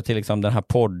att knyta till liksom den här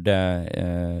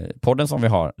podden som vi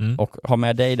har och ha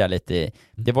med dig där lite i.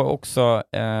 Det var också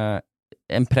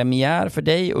en premiär för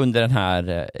dig under den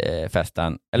här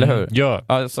festen, eller hur?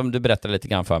 Ja. Som du berättade lite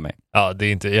grann för mig. Ja, det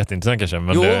är inte jätteintressant kanske.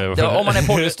 Men om man är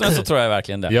poddlyssnare så tror jag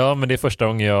verkligen det. Ja, men det är första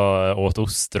gången jag åt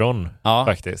ostron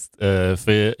faktiskt.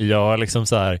 För jag har liksom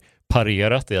så här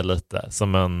parerat det lite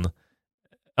som en...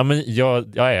 Ja, men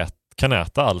jag kan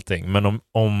äta allting, men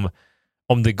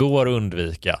om det går att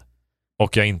undvika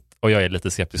och jag är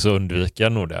lite skeptisk så undviker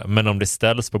jag nog det. Men om det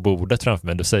ställs på bordet framför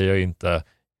mig, då säger jag inte...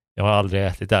 Jag har aldrig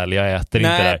ätit det, eller jag äter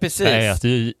inte där. Precis. Jag äter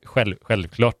ju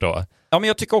självklart då. Ja, men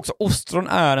jag tycker också ostron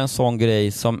är en sån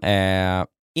grej som är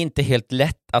inte helt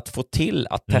lätt att få till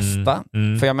att testa.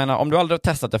 För jag menar, om du aldrig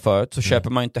har testat det förut så köper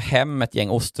man ju inte hem ett gäng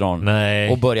ostron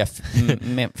och börjar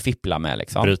fippla med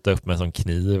liksom. Bryta upp med en sån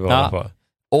kniv och på.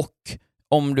 Och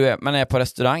om man är på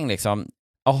restaurang liksom,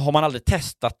 har man aldrig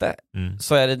testat det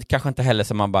så är det kanske inte heller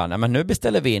som man bara, nej men nu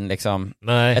beställer vi in liksom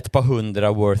ett par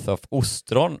 100 worth of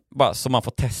ostron bara så man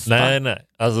får testa. Nej.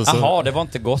 Alltså, det var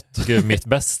inte gott. Gud, mitt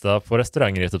bästa på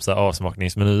restauranger är typ så här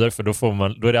avsmakningsmenyer, för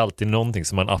då är det alltid någonting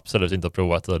som man absolut inte har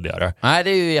provat tidigare. Nej, det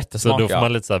är ju jättesmart. Så då får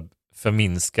man lite så här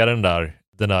förminska den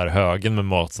där högen med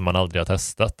mat som man aldrig har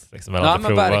testat. Liksom,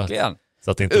 men verkligen.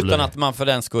 Så att det inte utan blir... att man för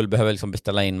den skull behöver liksom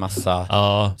beställa in massa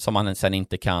som man sen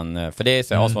inte kan. För det är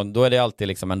så, alltså, då är det alltid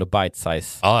liksom ändå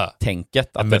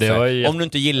bite-size-tänket. Att men det var om du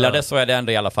inte gillar det så är det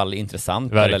ändå i alla fall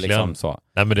intressant. Verkligen. Eller liksom så.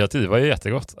 Nej, men det var ju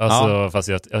jättegott. Alltså, fast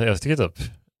jag tycker typ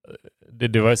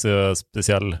det var ju så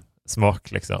speciell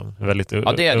smak liksom. Väldigt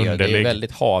underlig. Det är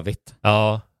väldigt havigt.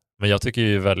 Ja, men jag tycker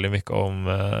ju väldigt mycket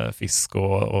om fisk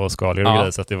och skaldjur och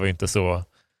grejer, så att det var inte så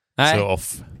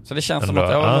off. Så det känns som att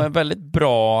det var väldigt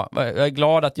bra. Jag är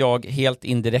glad att jag helt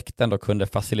indirekt ändå kunde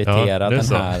facilitera den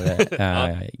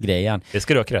här grejen. Det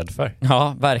ska du ha cred för.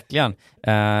 Ja, verkligen.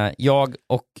 Jag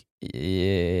och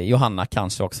Johanna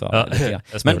kanske också.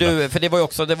 Men du, för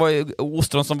det var ju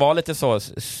ostron som var lite så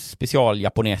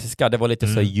specialjapanesiska. Det var lite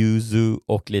så yuzu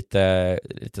och lite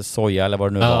soja eller vad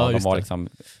det nu var. De var liksom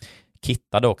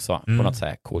kittade också på något så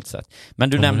här coolt sätt. Men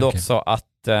du nämnde också att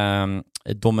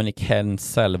Dominic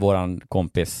Hensel, våran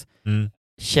kompis,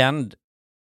 känd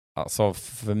alltså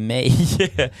för mig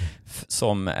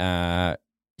som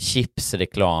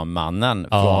chipsreklammannen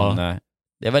från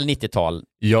det är väl 90-tal.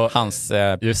 Hans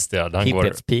just det,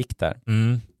 peak där.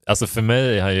 Alltså för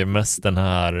mig är han ju mest den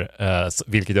här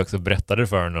vilket jag också berättade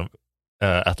för honom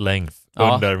at length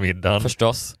under middagen.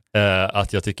 Förstås.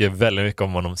 Att jag tycker väldigt mycket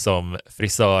om honom som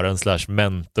frisören /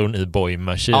 mentorn i Boy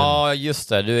Machine. Ja, just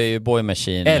det. Du är ju Boy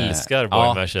Machine. Älskar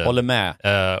Boy Machine. Håller med.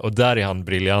 Och där är han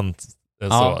briljant.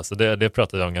 Så det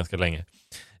pratade jag om ganska länge.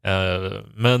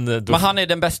 Men han är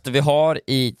den bästa vi har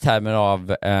i termer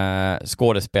av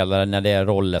skådespelare när det är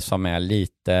roller som är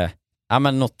lite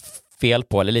något fel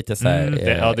på eller lite så här,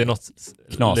 det är något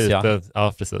knasiga. Lite,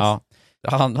 ja, precis. Ja.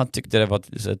 Han tyckte det var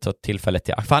ett tillfälle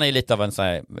till. För han är lite av en så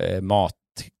här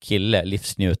matkille,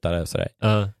 livsnjutare och sådär.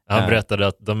 Han berättade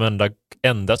att de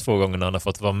enda 2 gångerna han har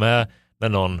fått vara med när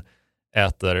någon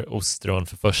äter ostron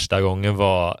för första gången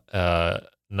var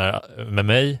med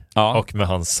mig och med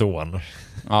hans son.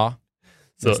 Ja.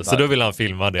 Så då ville han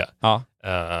filma det. Ja.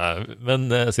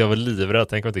 Men så jag var livrädd,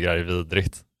 tänk om inte grejer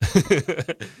vidrigt.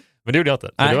 Men det gjorde jag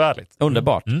inte, så det var ärligt.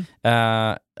 Underbart.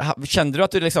 Kände du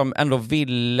att du liksom ändå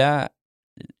ville...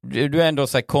 Du är ändå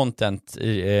så här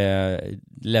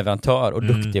content-leverantör och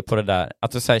duktig på det där.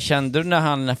 Att du så här, kände du när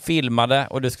han filmade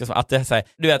och du ska att det så här,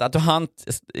 du vet att du hann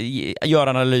göra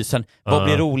analysen, vad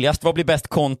blir roligast, vad blir bäst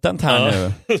content här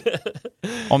nu?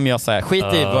 Om jag säger skit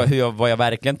i vad jag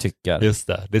verkligen tycker. Just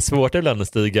det. Det är svårt ibland att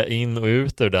stiga in och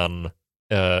ut ur den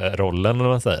rollen, när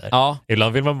man säger.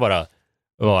 Ibland vill man bara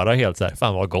vara helt så här,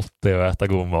 fan vad gott det är att äta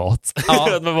god mat.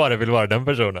 Att man bara vill vara den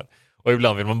personen. Och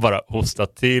ibland vill man bara hosta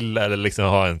till eller liksom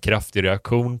ha en kraftig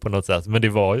reaktion på något sätt. Men det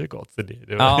var ju gott. Så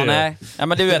det var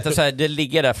men du vet, så här, det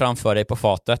ligger där framför dig på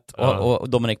fatet. Och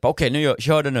Dominik bara, okej,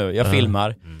 kör du nu, jag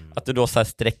filmar. Att du då så här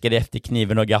sträcker dig efter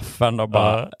kniven och gaffeln och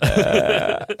bara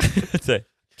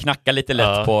knackar lite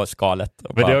lätt på skalet.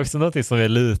 Men det är också något som är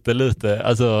lite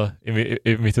alltså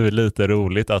i mitt huvud lite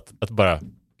roligt att bara,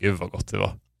 gud vad gott det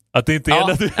var. Att det inte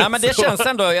är men det känns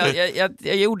ändå,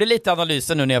 jag gjorde lite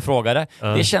analyser nu när jag frågade.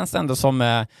 Det känns ändå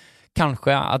som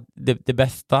kanske att det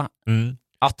bästa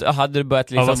att hade du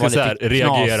börjat liksom vara lite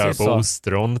reagera på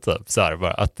ostron typ så här,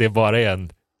 bara, att det bara är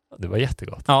det var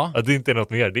jättegott. Att det inte är något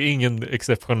mer. Det är ingen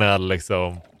exceptionell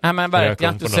liksom. Nej, men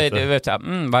verkligen att du säger du vet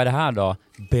vad är det här då?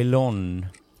 Bellon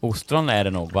ostron är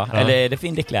det nog, va? Eller är det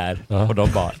Fin de Claire? Och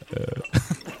de bara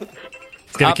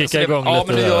ska vi kicka igång lite? Ja,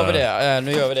 men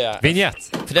nu gör vi det.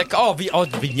 Vignett. För det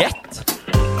vignett.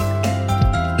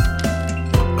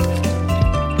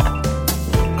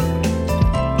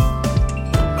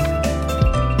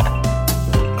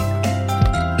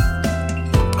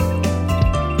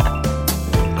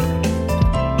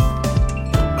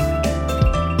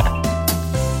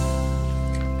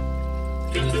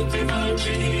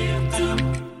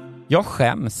 Jag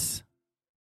skäms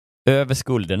över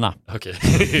skulderna. Okej,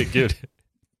 gud.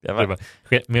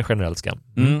 Mer generell skam.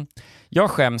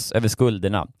 Jag skäms över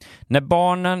skulderna. När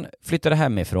barnen flyttade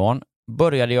hemifrån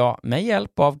började jag med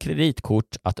hjälp av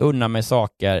kreditkort att unna mig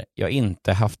saker jag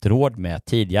inte haft råd med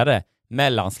tidigare.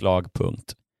 Mellanslag,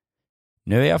 punkt.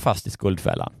 Nu är jag fast i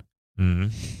skuldfällan.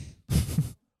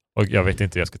 Och jag vet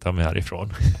inte hur jag ska ta mig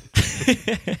härifrån.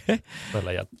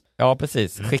 Hjälp. Ja,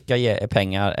 precis. Skicka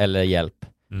pengar eller hjälp.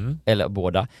 Eller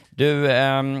båda. Du,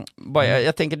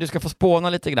 jag tänker att du ska få spåna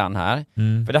lite grann här.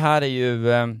 För det här är ju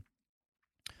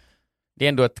det är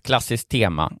ändå ett klassiskt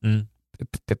tema.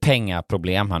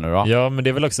 Pengaproblem här nu då. Ja, men det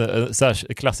är väl också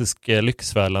klassisk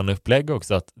Lyxfällan-upplägg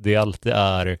också, att det alltid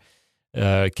är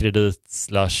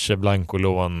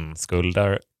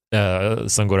kredit/blankolånskulder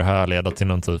som går att härleda till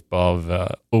någon typ av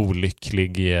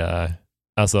olycklig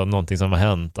alltså någonting som har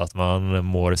hänt, att man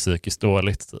mår psykiskt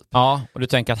dåligt typ. Ja, och du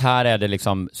tänker att här är det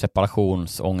liksom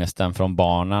separationsångesten från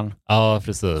barnen. Ja,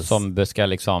 precis. Som ska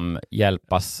liksom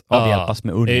avhjälpas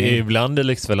med ungen. Ibland i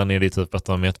Lyxfällan är det typ att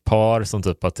de är ett par som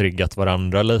typ har triggat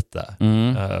varandra lite.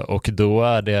 Och då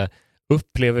är det,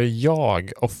 upplever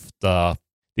jag ofta,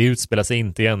 det utspelar sig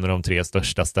inte i en av de 3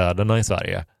 största städerna i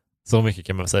Sverige. Så mycket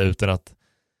kan man säga utan att...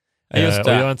 Och jag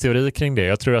har en teori kring det.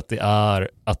 Jag tror att det är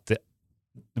att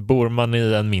bor man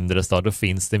i en mindre stad, då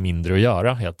finns det mindre att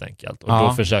göra helt enkelt. Och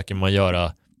då försöker man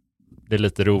göra det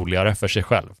lite roligare för sig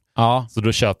själv. Ja. Så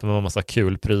då köper man en massa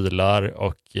kul prylar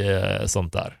och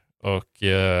sånt där. Och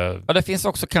det finns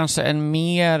också kanske en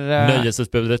mer...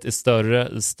 Nöjesutbudet är större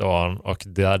i stan och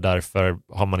därför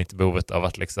har man inte behovet av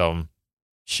att liksom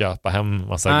köpa hem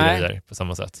massa grejer på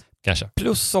samma sätt. Kanske.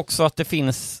 Plus också att det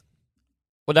finns...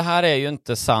 Och det här är ju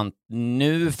inte sant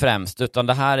nu främst, utan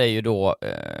det här är ju då,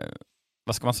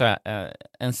 vad ska man säga,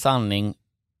 en sanning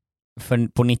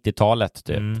på 90-talet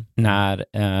typ, när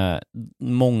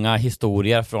många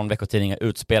historier från veckotidningar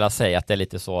utspelar sig, att det är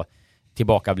lite så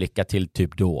tillbakablicka till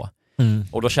typ då.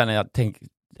 Och då känner jag,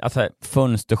 alltså,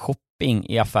 fönstershopping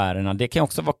i affärerna, det kan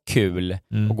också vara kul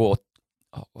att gå.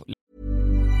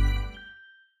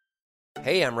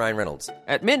 Hey, I'm Ryan Reynolds.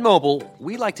 At Mint Mobile,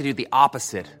 we like to do the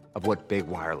opposite of what Big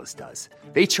Wireless does.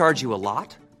 They charge you a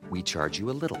lot, we charge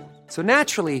you a little. So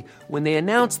naturally, when they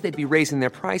announced they'd be raising their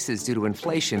prices due to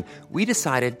inflation, we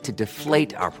decided to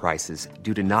deflate our prices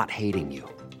due to not hating you.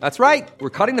 That's right. We're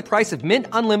cutting the price of Mint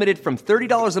Unlimited from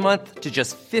 $30 a month to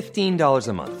just $15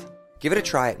 a month. Give it a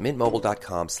try at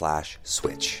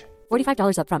mintmobile.com/switch.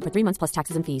 $45 up front for 3 months plus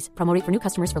taxes and fees. Promo rate for new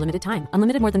customers for limited time.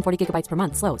 Unlimited more than 40 gigabytes per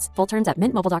month. Slows full terms at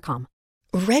mintmobile.com.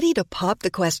 Ready to pop the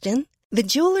question? The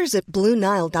jewelers at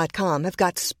BlueNile.com have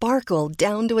got sparkle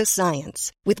down to a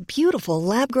science with beautiful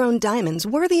lab-grown diamonds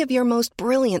worthy of your most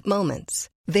brilliant moments.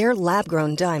 Their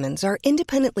lab-grown diamonds are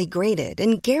independently graded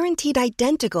and guaranteed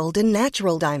identical to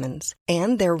natural diamonds,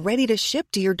 and they're ready to ship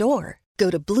to your door. Go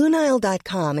to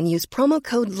BlueNile.com and use promo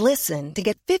code LISTEN to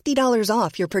get $50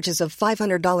 off your purchase of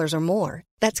 $500 or more.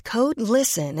 That's code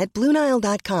LISTEN at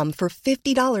BlueNile.com for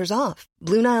 $50 off.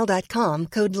 BlueNile.com,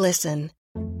 code LISTEN.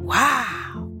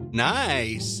 Wow!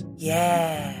 Nice!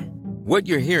 Yeah! What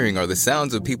you're hearing are the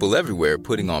sounds of people everywhere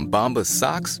putting on Bombas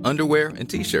socks, underwear, and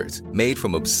T-shirts made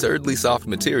from absurdly soft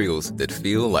materials that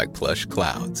feel like plush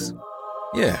clouds.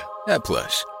 Yeah, that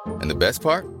plush. And the best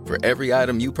part? For every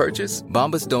item you purchase,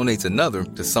 Bombas donates another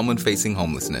to someone facing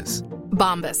homelessness.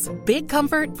 Bombas. Big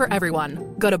comfort for everyone.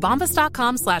 Go to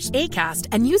bombas.com/ACAST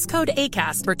and use code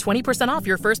ACAST for 20% off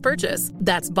your first purchase.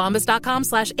 That's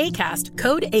bombas.com/ACAST.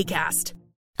 Code ACAST.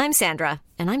 I'm Sandra,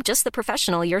 and I'm just the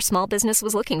professional your small business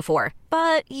was looking for.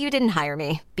 But you didn't hire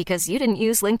me because you didn't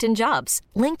use LinkedIn Jobs.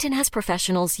 LinkedIn has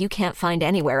professionals you can't find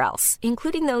anywhere else,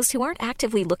 including those who aren't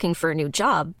actively looking for a new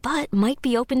job, but might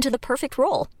be open to the perfect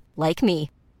role, like me.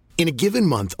 In a given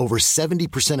month, over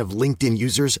 70% of LinkedIn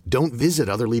users don't visit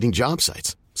other leading job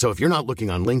sites. So if you're not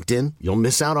looking on LinkedIn, you'll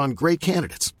miss out on great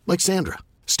candidates like Sandra.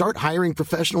 Start hiring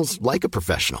professionals like a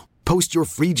professional. Post your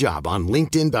free job on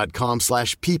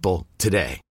linkedin.com/people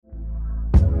today.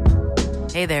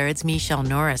 Hey there, it's Michelle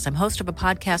Norris. I'm host of a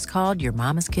podcast called Your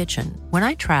Mama's Kitchen.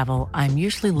 When I travel, I'm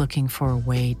usually looking for a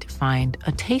way to find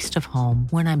a taste of home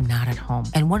when I'm not at home.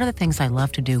 And one of the things I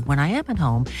love to do when I am at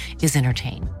home is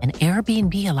entertain. And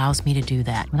Airbnb allows me to do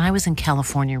that. When I was in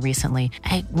California recently,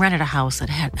 I rented a house that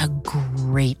had a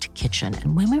great kitchen.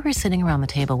 And when we were sitting around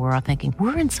the table, we were all thinking,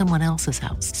 we're in someone else's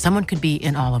house. Someone could be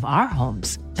in all of our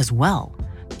homes as well.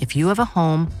 If you have a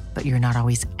home, but you're not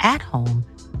always at home,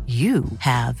 you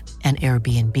have an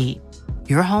Airbnb.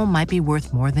 Your home might be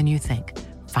worth more than you think.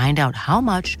 Find out how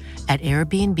much at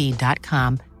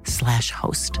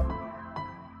airbnb.com/host.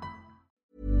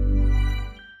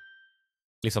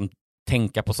 Liksom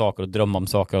tänka på saker och drömma om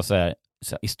saker och så här,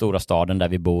 i stora staden där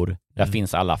vi bor, där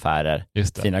finns alla affärer,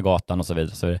 fina gatan och så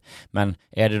vidare, så vidare. Men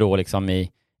är det då liksom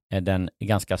i den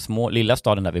ganska små, lilla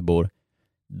staden där vi bor,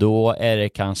 då är det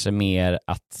kanske mer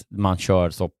att man kör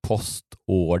så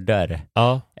postorder.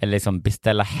 Ja. Eller liksom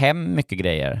beställa hem mycket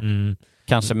grejer.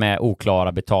 Kanske med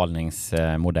oklara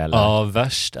betalningsmodeller. Ja,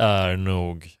 värst är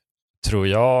nog, tror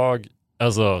jag,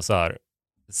 alltså så här,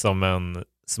 som en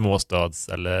småstads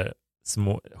eller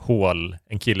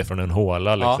en kille från en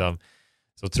håla liksom.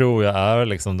 Så tror jag är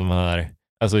liksom de här,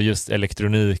 alltså just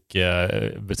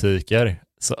elektronikbutiker,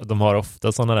 så de har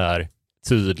ofta sådana där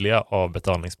tydliga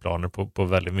avbetalningsplaner på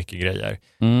väldigt mycket grejer.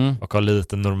 Och har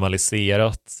lite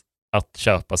normaliserat att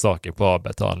köpa saker på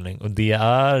avbetalning. Och det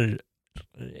är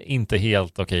inte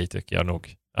helt okej tycker jag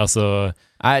nog. Alltså,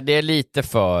 nej, det är lite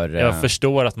för... Jag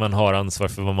förstår att man har ansvar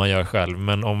för vad man gör själv,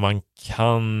 men om man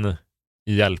kan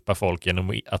hjälpa folk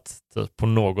genom att på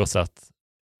något sätt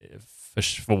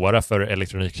försvåra för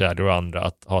elektronikkedjor och andra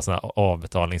att ha såna här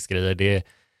avbetalningsgrejer, det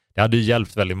hade ju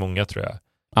hjälpt väldigt många, tror jag.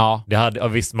 Ja. Det hade,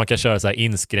 visst, man kan köra så här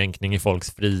inskränkning i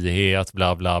folks frihet,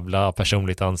 bla bla bla,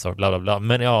 personligt ansvar, bla bla bla,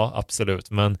 men ja,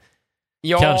 absolut, men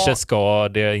kanske ska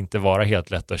det inte vara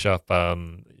helt lätt att köpa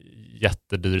en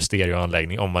jättedyr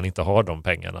stereoanläggning om man inte har de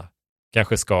pengarna.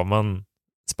 Kanske ska man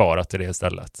spara till det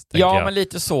istället. Ja, jag. Men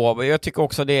lite så. Jag tycker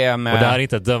också det är med... Och det här är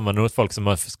inte ett dömande mot folk som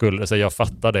har skulle säga, jag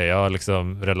fattar det, jag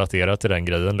liksom relaterar till den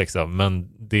grejen liksom, men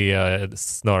det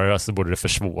snarare så borde det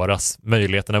försvåras.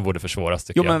 Möjligheterna borde försvåras,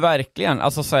 tycker jag. Jo, men verkligen.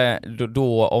 Alltså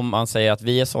då om man säger att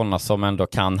vi är sådana som ändå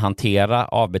kan hantera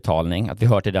avbetalning, att vi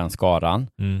hör till den skaran,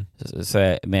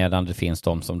 så medan det finns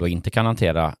de som då inte kan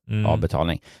hantera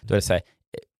avbetalning. Då är det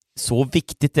så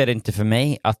viktigt är det inte för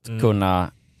mig att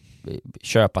kunna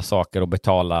köpa saker och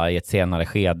betala i ett senare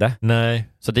skede. Nej.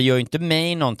 Så det gör ju inte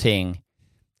mig någonting.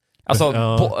 Alltså,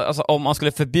 alltså om man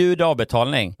skulle förbjuda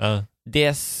avbetalning,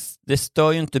 det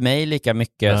stör ju inte mig lika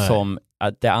mycket som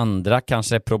att det andra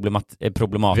kanske är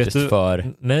problematiskt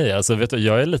för... Nej, alltså vet du,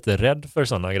 jag är lite rädd för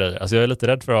sådana grejer. Alltså jag är lite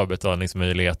rädd för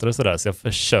avbetalningsmöjligheter och sådär, så jag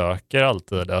försöker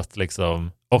alltid att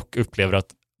liksom, och upplever att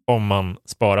om man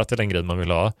sparar till den grej man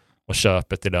vill ha och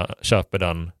köper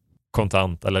den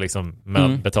kontant eller liksom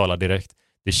betala direkt,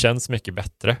 det känns mycket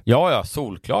bättre. Ja,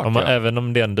 solklart. Även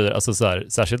om det är en dyr, alltså så här,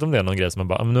 särskilt om det är någon grej som man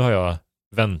bara, men nu har jag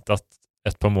väntat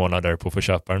ett par månader på att få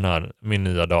köpa min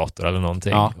nya dator eller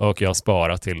någonting, och jag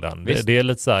sparar till den. Det är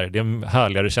lite så här, det är en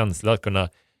härligare känsla att kunna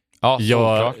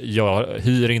jag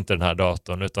hyr inte den här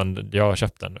datorn utan jag har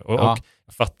köpt den. Och jag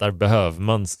fattar, behöver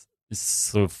man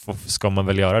så ska man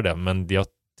väl göra det, men jag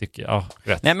tycker,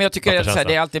 rätt. Nej, men jag tycker att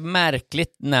det är alltid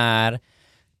märkligt när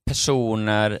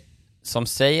personer som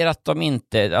säger att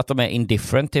de är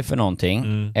indifferent till för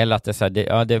någonting, eller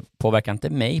att det påverkar inte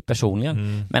mig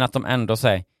personligen, men att de ändå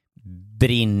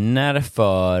brinner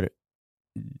för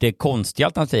det konstiga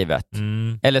alternativet.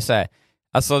 Eller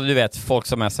alltså du vet, folk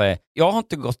som säger, jag har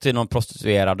inte gått till någon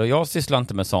prostituerad och jag sysslar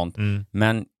inte med sånt,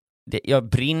 men jag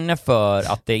brinner för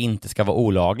att det inte ska vara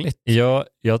olagligt. Det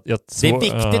är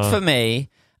viktigt för mig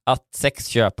att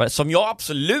sexköpare, som jag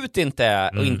absolut inte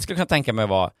är och inte skulle kunna tänka mig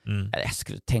vara, jag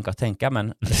skulle tänka,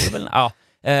 men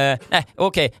nej,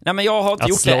 okej. Nej, men jag har inte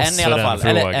gjort det än i alla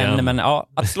fall.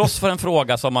 Att slåss för en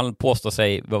fråga som man påstår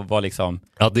sig vara liksom,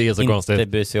 det är så inte konstigt.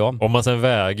 bryr sig om man sen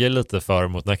väger lite för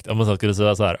mot nackdel, om man skulle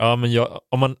säga så här,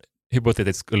 om man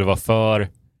hypotetiskt skulle vara för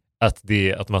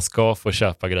att man ska få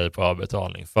köpa grejer på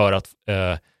avbetalning för att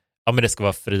men det ska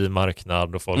vara fri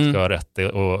marknad och folk ska ha rätt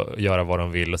att göra vad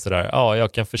de vill och sådär. Ja,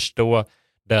 jag kan förstå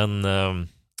den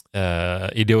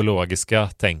ideologiska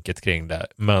tänket kring det.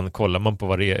 Men kollar man på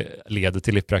vad det leder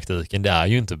till i praktiken, det är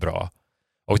ju inte bra.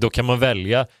 Och då kan man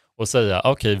välja och säga,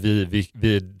 okej,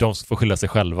 de som får skylla sig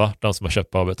själva, de som har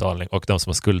köpt på avbetalning och de som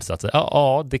har skuldsatt sig.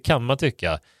 Ja, det kan man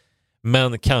tycka.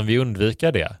 Men kan vi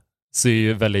undvika det, så är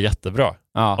ju väldigt jättebra.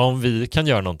 Om vi kan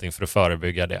göra någonting för att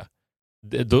förebygga det.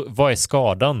 Vad är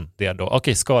skadan det då?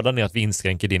 Okej, skadan är att vi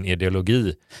inskränker din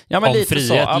ideologi om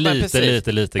lite frihet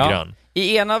lite grann.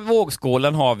 I ena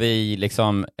vågskålen har vi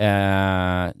liksom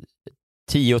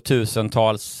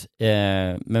 10,000-tals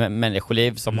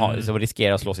människoliv som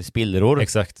riskerar att slås i spillror.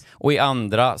 Exakt. Och i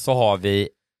andra så har vi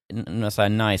så här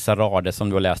nice rader som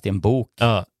du har läst i en bok.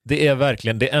 Ja, det är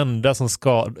verkligen det enda som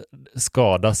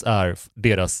skadas är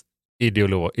deras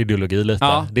ideologi lite.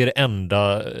 Ja. Det är det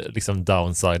enda liksom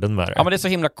downsiden med det. Ja, men det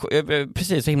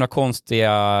är så himla konstiga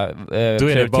då är det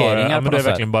prioriteringar. det är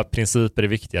verkligen bara principer är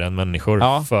viktigare än människor.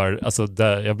 Ja. För alltså,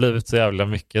 jag har blivit så jävla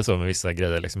mycket så med vissa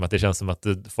grejer liksom, att det känns som att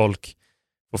folk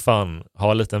får fan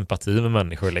ha lite empati med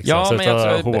människor liksom. Ja, så men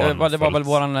jag tror det var väl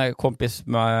våran kompis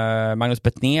Magnus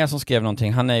Bettner som skrev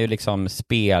någonting. Han är ju liksom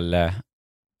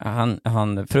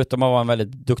han förutom att vara en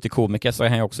väldigt duktig komiker så är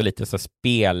han ju också lite så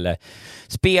spel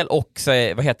och så,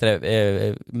 vad heter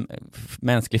det,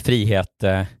 mänsklig frihet,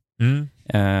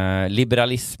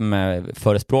 liberalism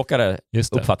förespråkare,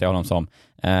 uppfattar jag honom som.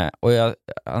 Och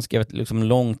han skrev ett liksom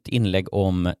långt inlägg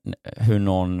om hur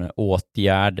någon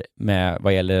åtgärd med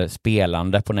vad gäller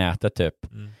spelande på nätet typ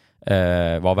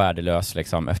var värdelös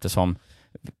liksom, eftersom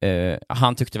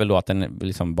han tyckte väl då att den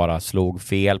liksom bara slog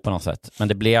fel på något sätt. Men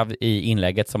det blev i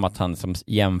inlägget som att han som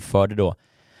jämförde då,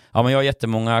 men jag har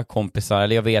jättemånga kompisar,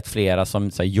 eller jag vet flera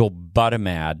som så här, jobbar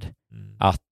med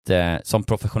att som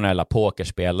professionella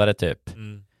pokerspelare typ.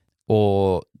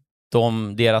 Och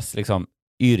deras liksom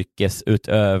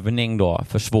yrkesutövning då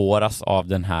försvåras av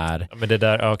den här men det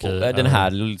där, den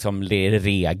här liksom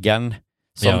regeln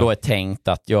som då är tänkt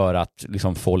att göra att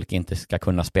liksom, folk inte ska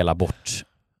kunna spela bort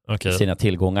sina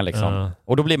tillgångar liksom.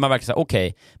 Och då blir man verkligen så här,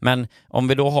 okej, men om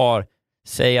vi då har,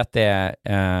 säg att det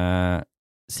är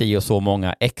si och så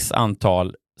många x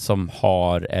antal som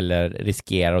har eller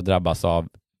riskerar att drabbas av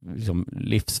liksom,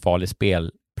 livsfarlig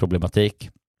spelproblematik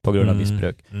på grund av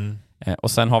missbruk.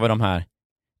 Och sen har vi de här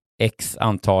x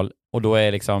antal, och då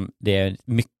är liksom, det är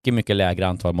mycket, mycket lägre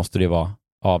antal måste det vara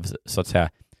av, så att säga,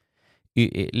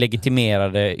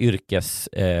 legitimerade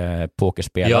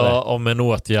yrkespokerspelare. Ja, om en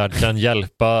åtgärd kan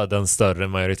hjälpa den större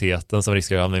majoriteten som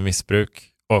riskerar att hamna i missbruk,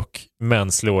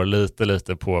 men slår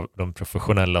lite på de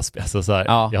professionella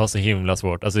spelarna. Jag har så himla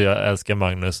svårt. Alltså jag älskar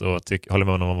Magnus och håller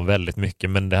med honom om väldigt mycket,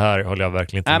 men det här håller jag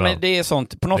verkligen inte med. Men det är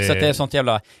sånt, på något sätt är det sånt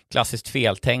jävla klassiskt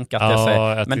feltänk att det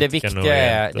är, men det viktiga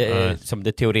är som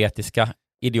det teoretiska,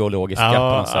 ideologiska på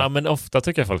något sätt. Ja, men ofta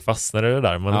tycker jag folk fastnar i det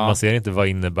där. Man ser inte vad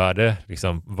innebär det,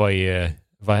 liksom,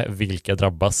 vilka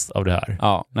drabbas av det här.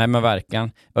 Ja, nej men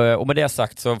verkligen. Och med det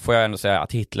sagt så får jag ändå säga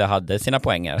att Hitler hade sina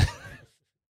poänger.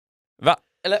 Va?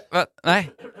 Eller, va?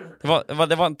 Nej,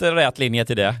 det var inte rätt linje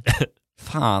till det.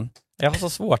 Fan, jag har så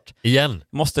svårt. Igen.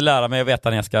 Måste lära mig att veta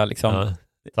när jag ska liksom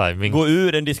gå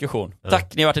ur en diskussion.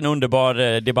 Tack, ni har varit en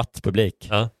underbar debattpublik.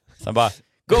 Sen bara,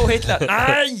 go Hitler!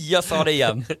 Nej, jag sa det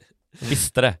igen.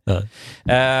 Visste det.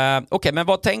 Okej, men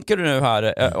vad tänker du nu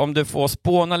här? Om du får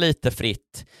spåna lite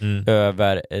fritt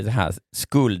över den här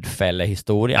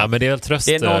skuldfällehistorien. Ja, men det är väl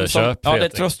tröstköp. Ja, det är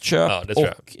tröstköp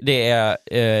och det är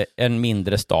en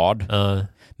mindre stad.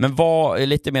 Men vad,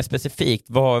 lite mer specifikt,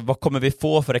 vad kommer vi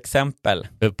få för exempel?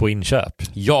 På inköp?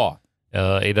 Ja.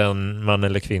 Är det en man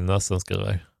eller kvinna som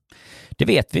skriver? Det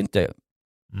vet vi inte.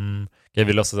 Jag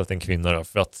vill låtsas att det är en kvinna då,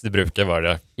 för att det brukar vara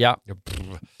det. Ja,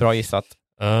 bra gissat.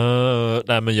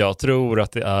 Nej, men jag tror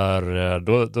att det är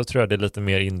då tror jag det är lite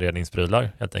mer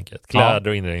inredningsprylar helt enkelt. Kläder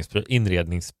och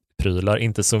inredningsprylar,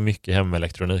 inte så mycket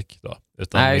hemelektronik då,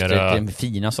 utan nej, det är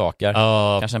fina saker.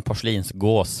 Kanske en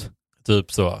porslinsgås.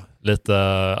 Typ så.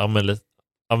 Lite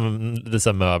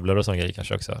så möbler och sån grejer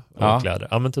kanske också. Och kläder.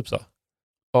 Ja, men typ så.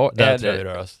 Och där tror jag vi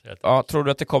rör oss. Tror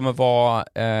du att det kommer vara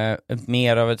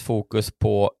mer av ett fokus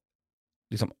på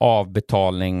liksom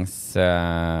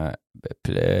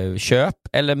avbetalningsköp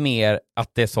eller mer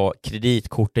att det är så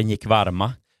kreditkorten gick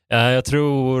varma? Jag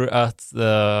tror att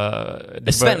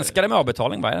det svenskade med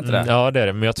avbetalning, var det inte det? Ja, det är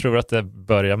det, men jag tror att det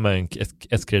börjar med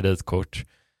ett kreditkort.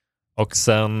 Och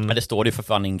sen... Men det står ju för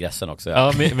fan ingressen också.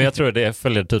 Ja, men jag tror det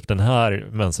följer typ den här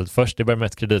mönstret. Först det börjar med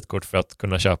ett kreditkort för att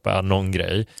kunna köpa någon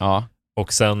grej. Ja.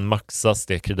 Och sen maxas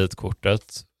det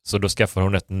kreditkortet. Så då skaffar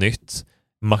hon ett nytt,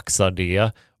 maxar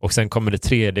det. Och sen kommer det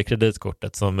tredje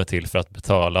kreditkortet som är till för att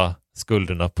betala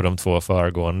skulderna på de 2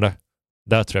 föregående.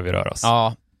 Där tror jag vi rör oss.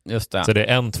 Ja, just det. Så det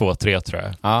är 1, 2, 3 tror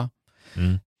jag. Ja.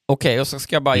 Okej, och så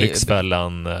ska jag bara...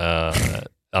 Lyxfällan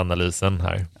analysen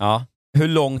här. Ja. Hur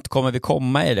långt kommer vi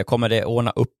komma i det? Kommer det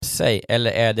ordna upp sig?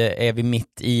 Eller är vi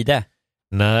mitt i det?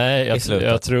 Nej,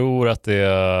 jag tror att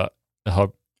det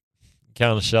har...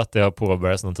 Kanske att det har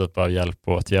påbörjats någon typ av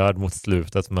hjälpåtgärd mot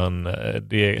slutet, men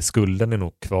skulden är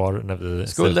nog kvar när vi...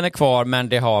 Skulden är kvar, men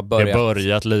det har börjat... Det har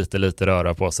börjat lite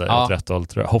röra på sig åt rätt håll,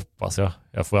 tror jag. Hoppas jag.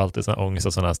 Jag får alltid sån ångest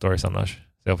och sådana här stories annars. Så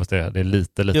jag hoppas det är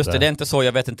lite... Just det är inte så,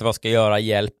 jag vet inte vad jag ska göra,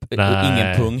 hjälp,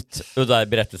 ingen punkt. Och där är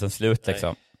berättelsen slut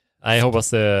liksom. Nej, jag hoppas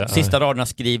det... Sista raderna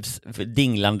skrivs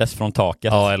dinglandes från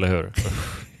taket. Ja, eller hur?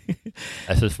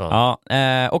 Nej, fy fan.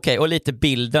 Ja, okej, och lite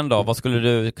bilden då. Vad skulle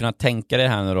du kunna tänka dig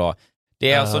här nu då?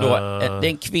 Det är alltså då, det är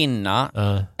en kvinna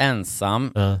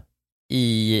ensam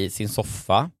i sin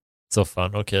soffan,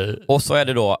 okej. Och så är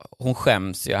det då, hon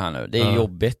skäms ju här nu, det är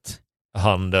jobbigt.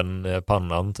 Handen,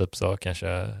 pannan typ så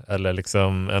kanske, eller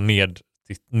liksom en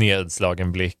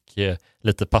nedslagen blick,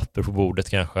 lite papper på bordet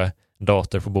kanske,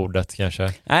 dator på bordet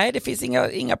kanske. Nej, det finns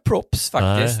inga props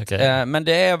faktiskt. Nej, okay. Men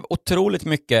det är otroligt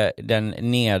mycket den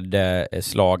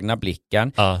nedslagna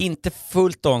blicken. Inte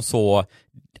fullt om så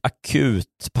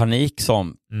akut panik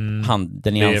som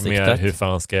handen i ansiktet. Det är mer, hur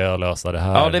fan ska jag lösa det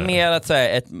här? Ja, det är mer att säga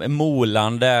ett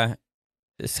molande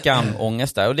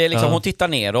skamångest där. Och det är liksom, hon tittar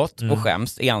neråt och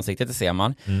skäms i ansiktet, det ser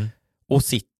man. Och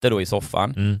sitter då i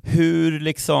soffan. Hur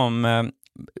liksom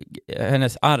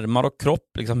hennes armar och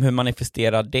kropp, liksom, hur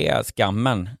manifesterar det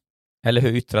skammen? Eller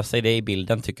hur yttrar sig det i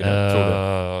bilden, tycker du? Tror du?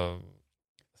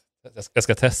 Jag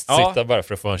ska testsitta bara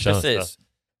för att få en känsla. Precis.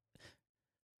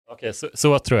 Okej,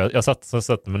 så tror jag. Jag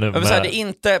satt men nu. Jag vill säga, det är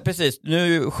inte, precis,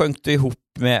 nu sjönk du ihop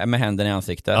med händerna i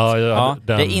ansiktet. Ja,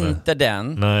 det är inte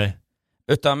den. Nej.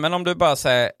 Utan, men om du bara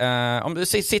säger, om du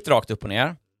sitter rakt upp och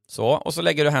ner, så, och så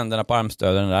lägger du händerna på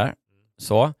armstöden där,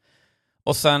 så.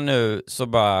 Och sen nu så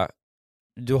bara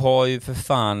du har ju för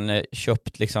fan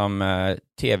köpt liksom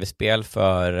tv-spel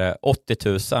för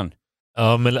 80 000.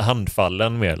 Ja, men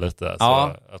handfallen mer lite.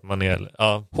 Ja. Så att man är,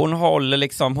 ja.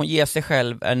 Hon ger sig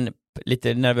själv en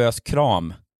lite nervös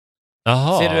kram.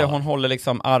 Aha. Ser du, hon håller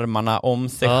liksom armarna om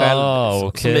sig själv.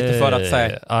 Okay. Som lite för att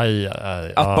säga,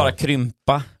 att bara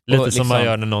krympa. Lite liksom, som man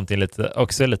gör när någonting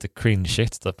också är lite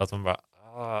cringe-igt, typ att man bara,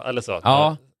 eller så.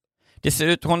 Ja. Det ser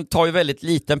ut, hon tar ju väldigt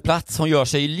liten plats. Hon gör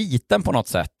sig ju liten på något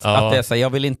sätt. Ja. Att det är så, jag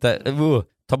vill inte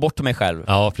ta bort mig själv.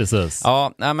 Ja, precis.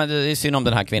 Ja, nej, men det är synd om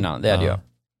den här kvinnan, det är det ju.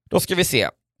 Då ska vi se.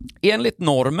 Enligt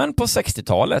normen på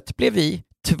 60-talet blev vi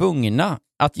tvungna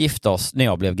att gifta oss när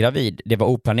jag blev gravid. Det var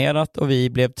oplanerat och vi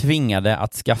blev tvingade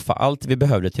att skaffa allt vi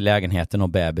behövde till lägenheten och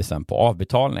bebisen på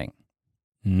avbetalning.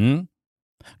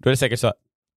 Då är det säkert så att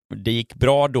det gick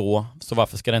bra då, så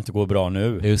varför ska det inte gå bra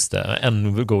nu? Just det,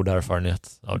 en god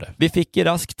erfarenhet av det. Vi fick i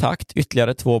rask takt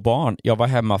ytterligare 2 barn. Jag var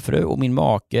hemmafru och min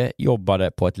make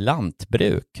jobbade på ett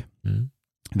lantbruk.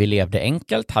 Vi levde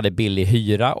enkelt, hade billig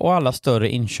hyra och alla större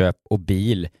inköp och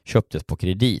bil köptes på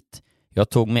kredit. Jag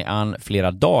tog mig an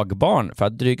flera dagbarn för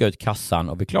att dryga ut kassan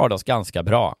och vi klarade oss ganska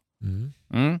bra.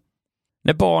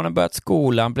 När barnen börjat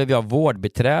skolan blev jag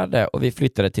vårdbiträde och vi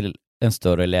flyttade till en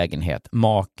större lägenhet.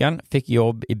 Maken fick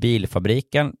jobb i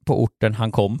bilfabriken på orten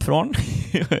han kom från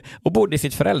och bodde i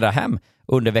sitt föräldrahem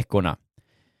under veckorna.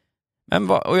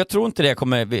 Och jag tror inte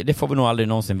det får vi nog aldrig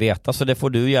någonsin veta, så det får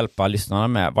du hjälpa lyssnarna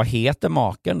med. Vad heter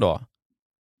maken då?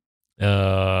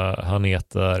 Han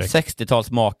heter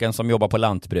 60-talsmaken som jobbar på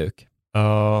lantbruk.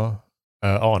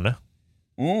 Arne.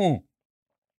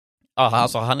 Ja,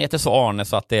 alltså han heter så Arne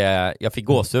så att jag fick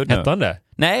gåshud nu. Hette han det?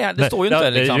 Nej, det står ju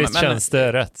inte liksom. Visst känns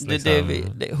det rätt. Liksom.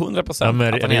 Det är 100%. Ja,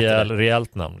 men att han heter det.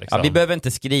 Rejält namn. Liksom. Ja, vi behöver inte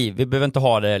vi behöver inte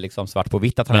ha det liksom svart på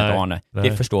vitt att han heter Arne.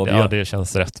 Det förstår vi ju. Ja, det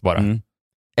känns rätt bara.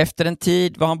 Efter en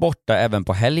tid var han borta även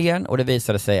på helgen och det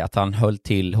visade sig att han höll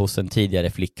till hos en tidigare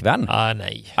flickvän.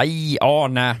 Nej. Aj,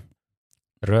 Arne.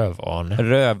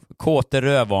 Röv-Arne. Kåte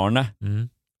Röv-Arne.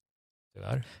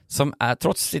 Tyvärr. Som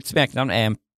trots sitt smeknamn är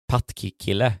en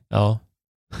pattkille. Ja.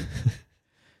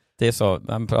 Det är så,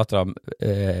 man pratar om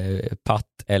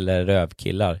patt eller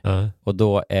rövkillar. Och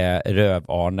då är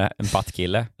Röv-Arne en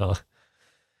pattkille. Ja.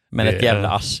 Men ett jävla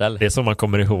arsel. Det är som man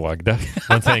kommer ihåg det.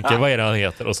 Man tänker, vad är det han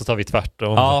heter? Och så tar vi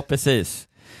tvärtom. Ja, precis.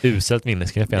 Uselt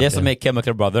minnesgrepp egentligen. Det är som i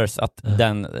Chemical Brothers, att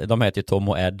de heter ju Tom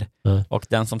och Ed. Och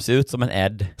den som ser ut som en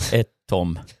Ed är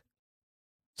Tom.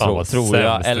 Tror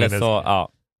jag. Eller så,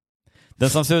 ja. Den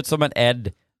som ser ut som en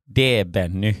Ed, det är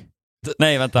Benny.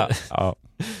 Nej, vänta. Ja,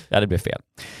 det blev fel.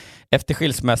 Efter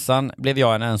skilsmässan blev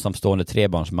jag en ensamstående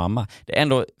trebarnsmamma. Det är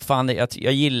ändå, fan,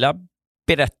 jag gillar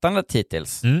berättandet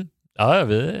hittills. Ja,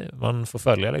 man får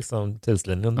följa liksom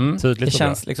tidslinjen tydligt. Det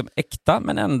känns liksom äkta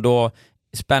men ändå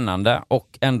spännande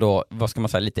och ändå, vad ska man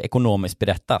säga, lite ekonomiskt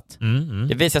berättat.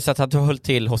 Det visar sig att du höll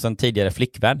till hos en tidigare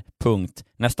flickvän. Punkt.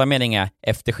 Nästa mening är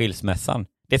efter skilsmässan.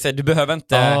 Det är så, du behöver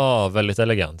inte... Ja, väldigt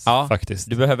elegant faktiskt.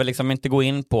 Du behöver liksom inte gå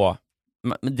in på...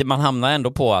 Man hamnar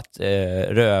ändå på att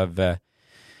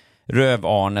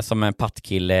Röv-Arne som en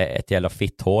pattkille ett jävla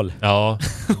fitthål. Ja.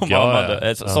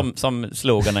 Som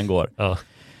sloganen går. Ja.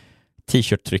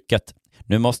 T-shirt-trycket.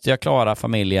 Nu måste jag klara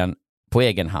familjen på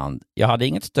egen hand. Jag hade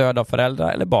inget stöd av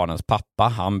föräldrar eller barnens pappa.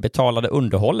 Han betalade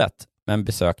underhållet men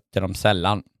besökte dem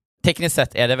sällan. Tekniskt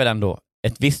sett är det väl ändå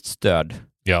ett visst stöd.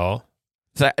 Ja.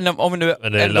 Så om vi nu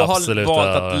ändå har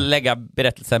valt att lägga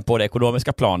berättelsen på det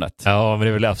ekonomiska planet. Ja, men det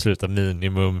är väl absoluta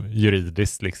minimum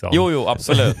juridiskt liksom. Jo,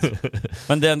 absolut.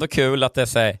 Men det är ändå kul att det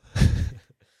säger...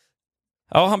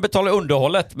 Ja, han betalade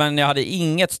underhållet, men jag hade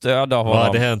inget stöd av honom. Vad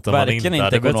hade hänt om han inte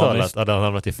hade ekonomiskt betalat? Hade han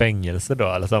hamnat i fängelse då?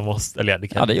 Eller så han måste, eller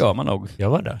det gör man nog. Gör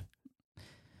man det?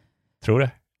 Tror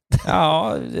det?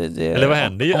 Ja, eller vad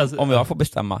händer ju? Om jag får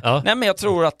bestämma. Ja. Nej, men jag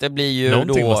tror att det blir ju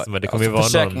någonting då... det kommer ju vara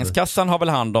Försäkringskassan har väl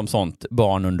hand om sånt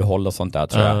barnunderhåll och sånt där,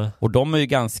 tror jag. Och de är ju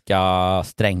ganska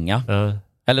stränga.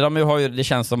 Eller de har ju, det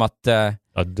känns som att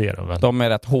ja, det är de väl. De är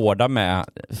rätt hårda med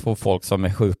för folk som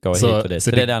är sjuka och hit och dit.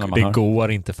 Så det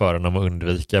går inte för honom att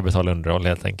undvika betala underhåll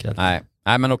helt enkelt. Nej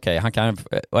men okej. Han kan,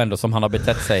 och ändå som han har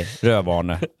betett sig,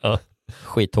 Röv-Arne.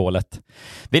 Skithålet.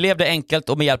 Vi levde enkelt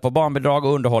och med hjälp av barnbidrag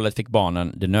och underhållet fick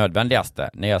barnen det nödvändigaste.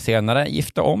 När jag senare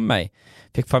gifte om mig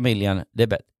fick familjen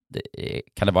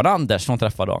kan det vara Anders som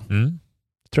träffade då?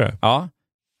 Tror jag. Ja.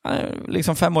 Han är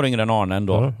liksom 5 år yngre än Arne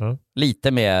ändå.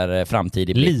 Lite mer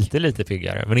framtidig blick. Lite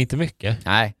piggare, men inte mycket.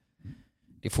 Nej.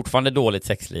 Det är fortfarande dåligt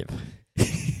sexliv.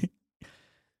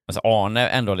 Alltså Arne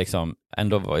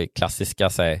ändå var ju klassiska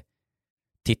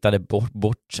tittade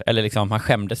bort eller liksom han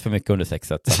skämdes för mycket under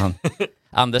sexet. Så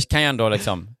Anders kan ju ändå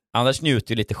Anders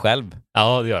njuter ju lite själv.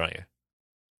 Ja, det gör han ju.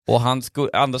 Och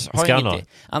Anders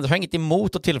har inget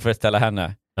emot att tillfredsställa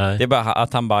henne. Nej. Det är bara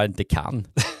att han bara inte kan.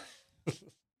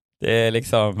 Det är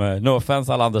liksom, no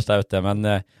offense alla Anders där ute, men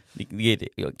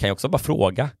kan jag också bara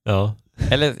fråga. Ja.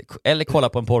 Eller kolla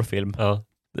på en porrfilm. Ja.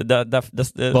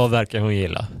 Vad verkar hon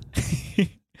gilla?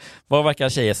 Vad verkar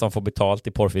tjejer som får betalt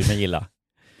i porrfilmen gilla?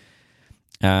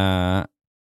 När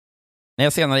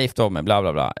jag senare gifte om mig, bla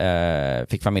bla bla,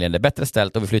 fick familjen det bättre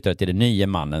ställt och vi flyttade till det nya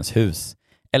mannens hus.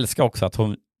 Älskar också att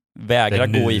hon vägrar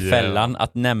gå i fällan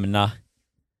att nämna.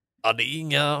 Ja, det är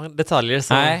inga detaljer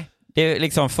som... Nej, det är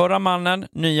liksom förra mannen,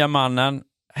 nya mannen,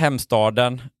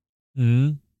 hemstaden.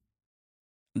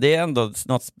 Det är ändå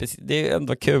det är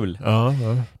ändå kul. Ja.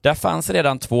 Där fanns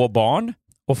redan 2 barn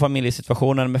och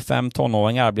familjesituationen med 5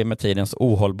 tonåringar blev med tiden så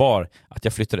ohållbar att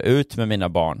jag flyttade ut med mina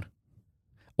barn.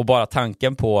 Och bara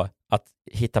tanken på att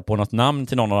hitta på något namn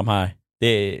till någon av de här, det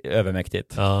är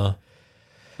övermäktigt. Ja.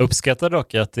 Uppskattar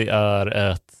dock att det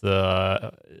är ett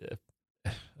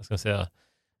vad ska jag säga,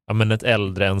 ett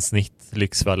äldre än snitt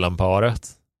Lyxfällan-paret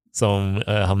som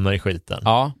hamnar i skiten.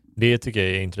 Ja. Det tycker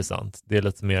jag är intressant. Det är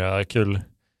lite mer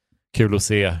kul att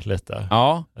se lite.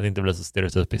 Ja. Att det inte blir så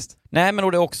stereotypiskt. Nej,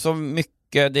 men det är också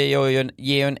mycket, det ger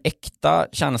ju en äkta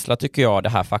känsla tycker jag, det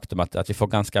här faktum att vi får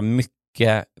ganska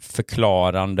mycket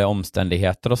förklarande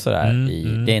omständigheter och sådär.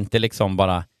 Det är inte liksom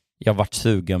bara jag varit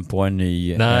sugen på en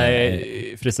ny...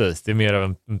 Nej, precis. Det är mer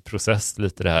av en process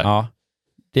lite det här. Ja.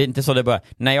 Det är inte så det börjar.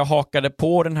 När jag hakade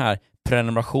på den här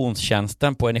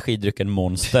prenumerationstjänsten på energidrycken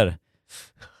Monster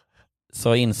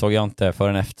så insåg jag inte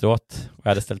förrän efteråt vad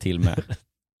jag hade ställt till med.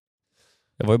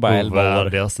 Det var ju bara 11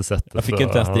 år. Jag fick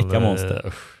inte ens dricka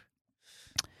Monster.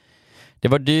 Det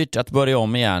var dyrt att börja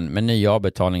om igen med nya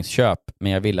avbetalningsköp,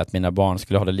 men jag ville att mina barn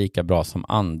skulle ha det lika bra som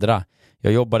andra.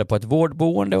 Jag jobbade på ett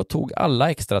vårdboende och tog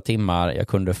alla extra timmar jag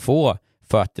kunde få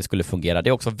för att det skulle fungera. Det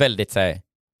är också väldigt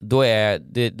då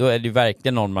är det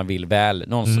verkligen någon man vill väl,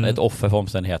 ett offer för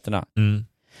omständigheterna.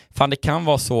 Fan, det kan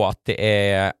vara så att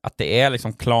det är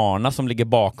liksom Klarna som ligger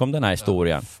bakom den här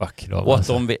historien. Och att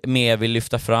de mer vill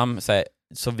lyfta fram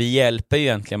så vi hjälper ju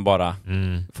egentligen bara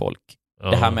folk.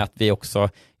 Det här med att vi också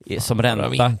som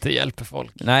ränta inte hjälper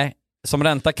folk. Nej, som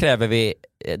ränta kräver vi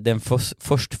den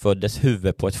förstföddes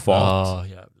huvud på ett fat.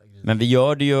 Men vi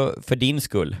gör det ju för din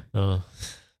skull.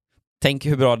 Tänk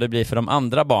hur bra det blir för de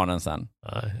andra barnen sen.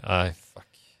 Nej, fuck.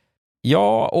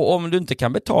 Ja, och om du inte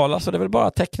kan betala så är det väl bara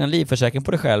att teckna en livförsäkring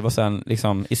på dig själv och sen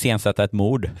liksom iscensätta ett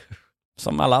mord.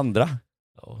 Som alla andra.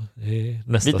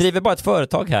 Vi driver bara ett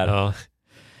företag här.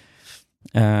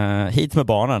 Hit med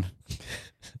barnen.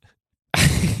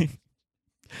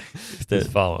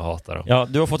 Fan, jag hatar dem. Ja,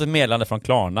 du har fått ett meddelande från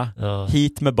Klarna.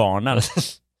 Hit med barnen.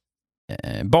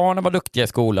 Barnen var duktiga i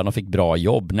skolan och fick bra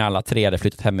jobb. När alla 3 hade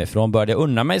flyttat hemifrån började jag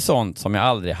unna mig sånt som jag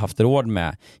aldrig haft råd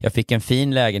med. Jag fick en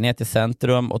fin lägenhet i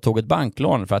centrum och tog ett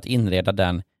banklån för att inreda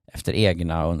den efter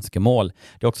egna önskemål.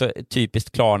 Det är också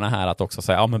typiskt Klarna här att också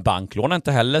säga, men banklån är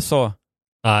inte heller så...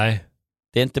 Nej.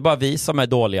 Det är inte bara vi som är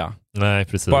dåliga. Nej,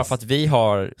 precis. Bara för att vi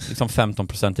har liksom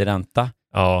 15% i ränta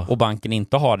och banken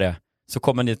inte har det, så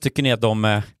tycker ni att de...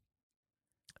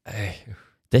 Nej.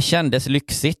 Det kändes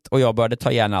lyxigt och jag började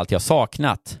ta igen allt jag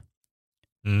saknat.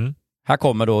 Här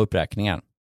kommer då uppräkningen.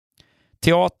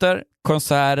 Teater,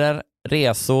 konserter,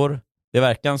 resor. Det är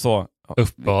verkligen så.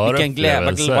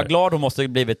 Vad glad hon måste ha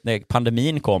blivit när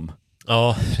pandemin kom.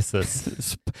 Ja, precis.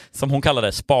 Som hon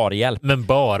kallade sparhjälp. Men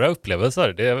bara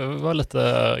upplevelser, det var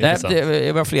lite intressant.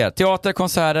 Det var fler. Teater,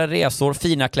 konserter, resor,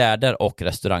 fina kläder och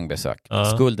restaurangbesök.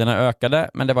 Skulderna ökade,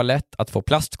 men det var lätt att få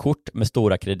plastkort med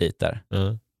stora krediter.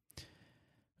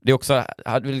 Det är också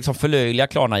liksom förlöjliga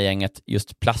Klarna-gänget,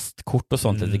 just plastkort och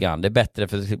sånt lite grann. Det är bättre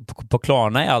för på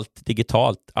Klarna är allt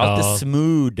digitalt. Allt är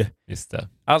smooth. Just det.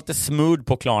 Allt är smooth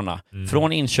på Klarna.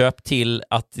 Från inköp till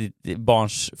att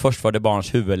förstfödde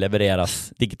barns huvud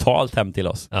levereras digitalt hem till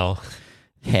oss.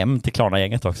 Hem till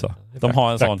Klarna-gänget också. De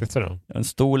har en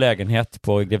stor lägenhet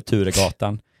på Grev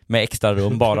Turegatan med extra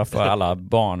rum bara för alla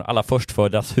barn, alla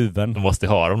förstföddas huvuden. De måste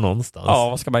ha dem någonstans. Ja,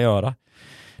 vad ska man göra?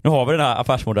 Nu har vi den här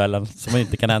affärsmodellen som man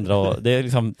inte kan ändra. Och det är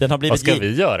liksom, den har blivit vad ska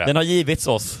vi göra? Den har givits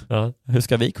oss. Hur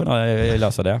ska vi kunna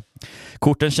lösa det?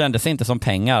 Korten kändes inte som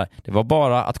pengar. Det var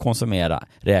bara att konsumera.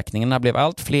 Räkningarna blev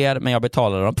allt fler, men jag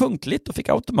betalade dem punktligt och fick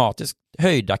automatiskt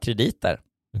höjda krediter.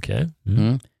 Okej.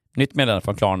 Nytt meddelande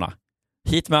från Klarna.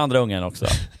 Hit med andra ungen också.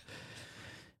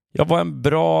 Jag var en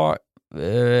bra...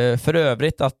 för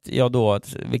övrigt att jag då,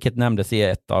 vilket nämndes i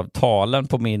ett av talen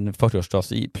på min 40-årsdag,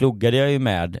 så pluggade jag ju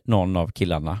med någon av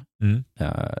killarna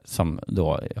som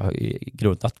då har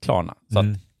grundat Klarna. Så att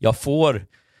jag får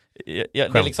det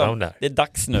är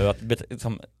dags nu att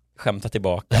skämta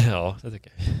tillbaka. Ja, det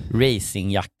tycker jag.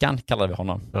 Racingjackan kallar vi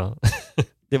honom.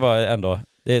 Det var ändå,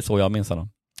 det är så jag minns honom.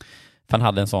 För han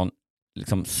hade en sån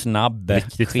liksom snabb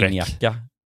skinnjacka.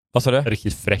 Vad sa du?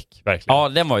 Riktigt fräck, verkligen. Ja,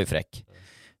 den var ju fräck.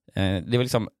 Det var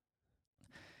liksom,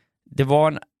 det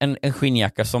var en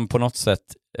skinnjacka som på något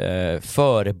sätt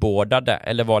förebådade,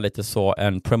 eller var lite så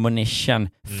en premonition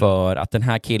för att den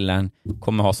här killen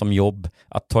kommer ha som jobb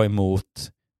att ta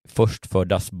emot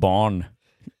förstföddas barn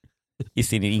i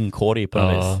sin inkorg på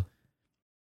något vis.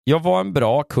 Jag var en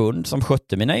bra kund som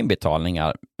skötte mina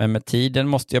inbetalningar, men med tiden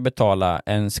måste jag betala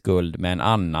en skuld med en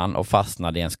annan och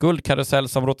fastnade i en skuldkarusell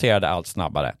som roterade allt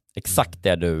snabbare. Exakt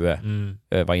det du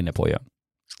var inne på ju.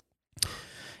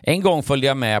 En gång följde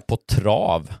jag med på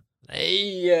trav.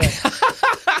 Nej!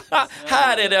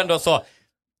 Här är det ändå så.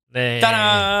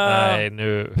 Nej,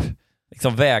 nu.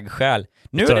 Liksom vägskäl.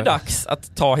 Nu är det dags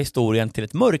att ta historien till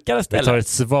ett mörkare ställe. Vi tar ett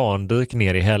svandyk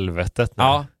ner i helvetet nu.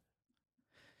 Ja.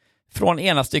 Från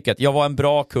ena stycket, jag var en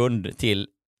bra kund till,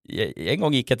 en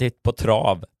gång gick jag på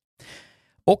trav.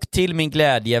 Och till min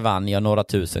glädje vann jag några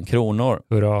 1000 kronor.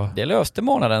 Hurra. Det löste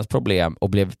månadens problem och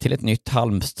blev till ett nytt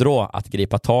halmstrå att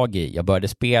gripa tag i. Jag började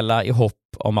spela i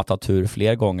hopp om att ha tur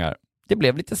fler gånger. Det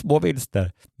blev lite små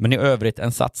vinster, men i övrigt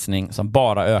en satsning som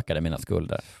bara ökade mina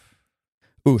skulder.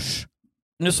 Usch.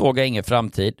 Nu såg jag ingen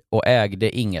framtid och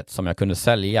ägde inget som jag kunde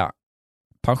sälja.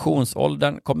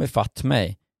 Pensionsåldern kom ifatt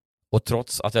mig. Och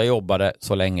trots att jag jobbade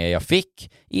så länge jag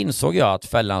fick insåg jag att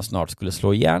fällan snart skulle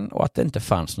slå igen och att det inte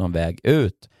fanns någon väg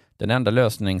ut. Den enda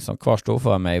lösning som kvarstod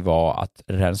för mig var att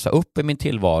rensa upp i min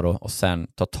tillvaro och sen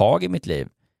ta tag i mitt liv.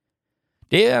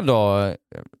 Det är ändå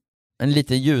en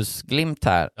liten ljusglimt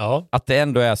här. Ja. Att det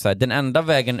ändå är så här, den enda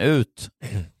vägen ut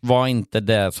var inte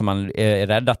det som man är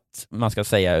rädd att man ska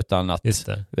säga, utan att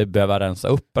vi behöver rensa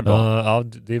upp ändå. Ja,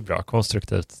 det är bra.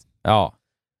 Konstruktivt. Ja.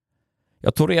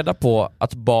 Jag tog reda på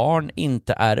att barn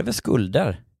inte ärver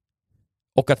skulder.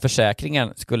 Och att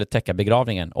försäkringen skulle täcka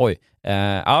begravningen. Oj.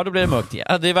 Ja, då blir det mörkt.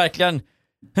 Ja, det är verkligen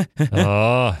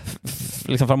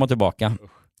liksom fram och tillbaka.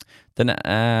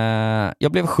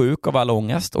 Jag blev sjuk av all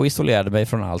ångest och isolerade mig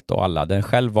från allt och alla. Den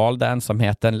självvalda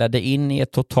ensamheten ledde in i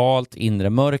ett totalt inre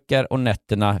mörker och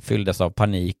nätterna fylldes av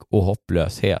panik och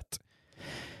hopplöshet.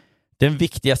 Den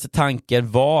viktigaste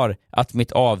tanken var att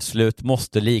mitt avslut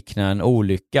måste likna en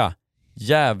olycka.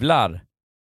 Jävlar.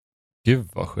 Gud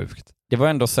vad sjukt. Det var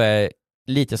ändå så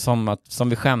lite som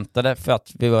vi skämtade för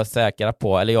att vi var säkra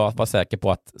på, eller jag var säker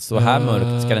på att så här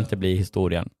mörkt ska det inte bli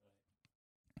historien.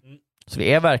 Så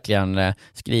det är verkligen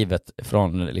skrivet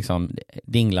från liksom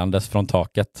dinglandes från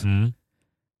taket.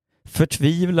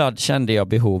 Förtvivlad kände jag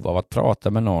behov av att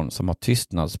prata med någon som har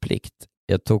tystnadsplikt.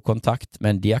 Jag tog kontakt med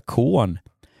en diakon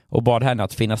och bad henne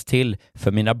att finnas till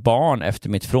för mina barn efter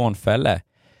mitt frånfälle.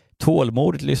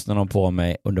 Tålmodigt lyssnade hon på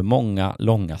mig under många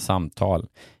långa samtal.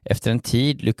 Efter en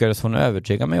tid lyckades hon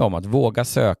övertyga mig om att våga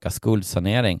söka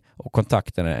skuldsanering och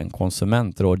kontaktade en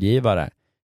konsumentrådgivare.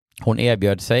 Hon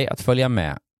erbjöd sig att följa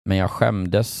med, men jag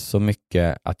skämdes så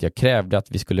mycket att jag krävde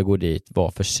att vi skulle gå dit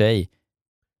var för sig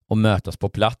och mötas på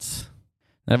plats.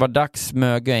 När det var dags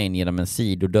smög jag in genom en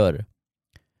sidodörr.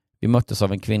 Vi möttes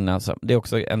av en kvinna som, det är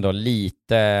också ändå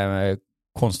lite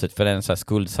konstigt för en så här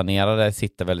skuldsanerare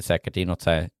sitter väl säkert i något så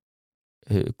här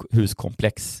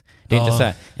huskomplex. Det är inte så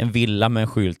här en villa med en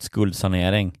skylt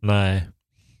skuldsanering. Nej.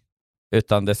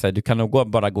 Utan det är så här, du kan nog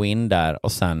bara gå in där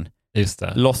och sen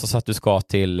låtsas att du ska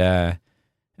till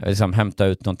liksom hämta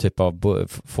ut någon typ av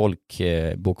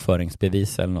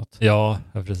folkbokföringsbevis eller något. Ja,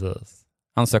 precis.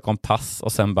 Ansöka om pass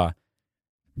och sen bara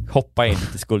hoppa in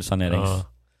till skuldsanerings.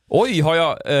 Oj, har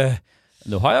jag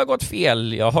nu har jag gått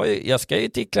fel. Jag ska ju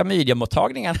till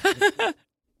klamydiamottagningen.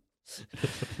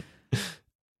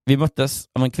 Vi möttes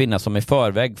av en kvinna som i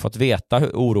förväg fått veta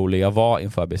hur orolig jag var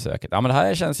inför besöket. Ja, men det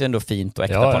här känns ju ändå fint och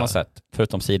äkta på något sätt,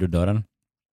 förutom sidodörren.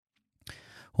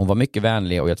 Hon var mycket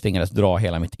vänlig och jag tvingades dra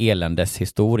hela mitt eländes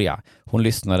historia. Hon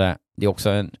lyssnade. Det är också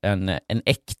en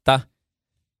äkta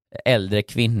äldre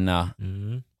kvinna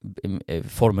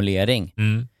formulering.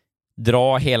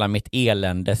 Dra hela mitt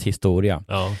eländes historia.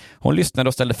 Ja. Hon lyssnade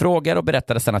och ställde frågor och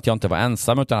berättade sen att jag inte var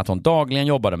ensam utan att hon dagligen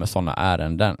jobbade med sådana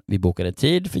ärenden. Vi bokade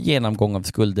tid för genomgång av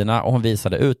skulderna och hon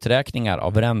visade uträkningar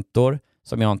av räntor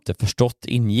som jag inte förstått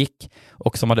ingick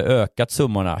och som hade ökat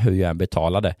summorna hur jag än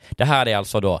betalade. Det här är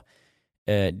alltså då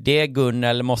det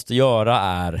Gunnel måste göra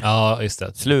är just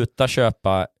det. Sluta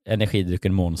köpa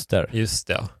energidrycken Monster. Just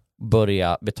det.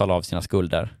 Börja betala av sina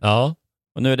skulder. Ja.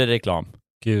 Och nu är det reklam.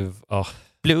 Gud,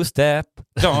 Blue Step,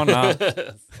 Dana.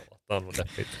 Satan vad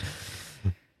deppigt.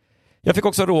 Jag fick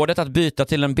också rådet att byta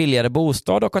till en billigare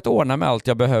bostad och att ordna med allt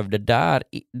jag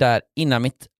behövde innan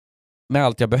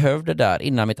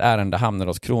mitt ärende hamnade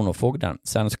hos Kronofogden.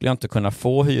 Sen skulle jag inte kunna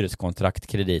få hyreskontrakt,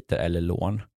 krediter eller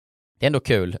lån. Det är ändå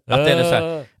kul att, det är så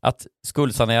här, att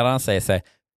skuldsaneraren säger sig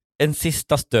en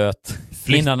sista stöt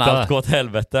innan allt går åt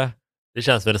helvete. Det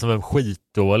känns väl som en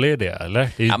skitdålig idé, eller?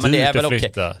 Det är ju men det är dyrt väl att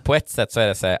flytta. okej. På ett sätt så är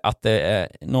det så här att det är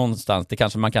någonstans, det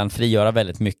kanske man kan frigöra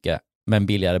väldigt mycket med en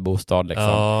billigare bostad liksom.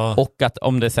 Ja. Och att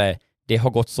om det säger det har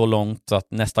gått så långt så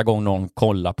att nästa gång någon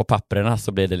kollar på papperna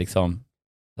så blir det liksom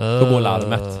då går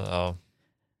larmet. Ja.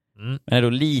 Men det är då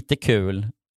lite kul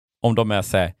om de är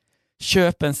så här,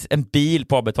 köp en bil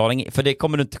på avbetalning, för det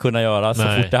kommer du inte kunna göra så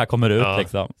fort det här kommer ut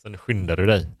liksom. Sen skyndar du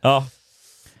dig. Ja.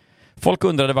 Folk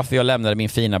undrade varför jag lämnade min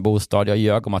fina bostad. Jag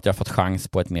ljög om att jag fått chans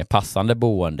på ett mer passande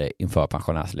boende inför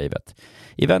pensionärslivet.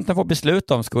 I väntan på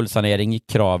beslut om skuldsanering gick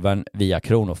kraven via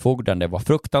Kronofogden. Det var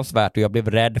fruktansvärt och jag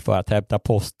blev rädd för att hämta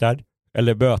posten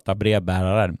eller böta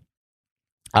brevbäraren.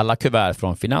 Alla kuvert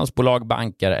från finansbolag,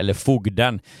 banker eller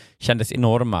fogden kändes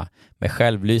enorma med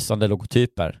självlysande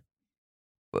logotyper.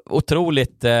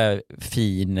 Otroligt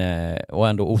fin och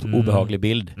ändå obehaglig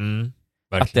bild.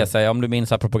 Att det säger, om du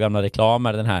minns apropå gamla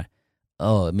reklamer, den här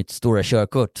mitt stora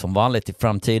körkort som vanligt i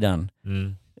framtiden.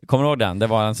 Kommer du ihåg den? Det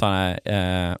var en sån här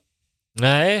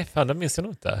nej, fan det minns jag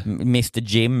nog inte. Mr.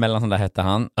 Jim eller något sånt där hette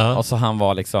han. Och så han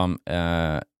var liksom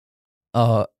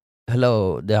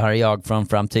hello, det här är jag från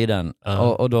framtiden.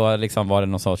 Och då liksom var det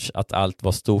någon sorts att allt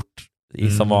var stort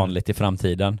som vanligt i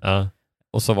framtiden.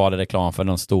 Och så var det reklam för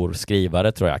någon stor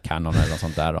skrivare, tror jag, Canon eller något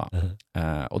sånt där då.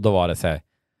 Och då var det så här,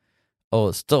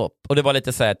 stopp. Och det var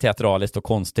lite så här teatraliskt och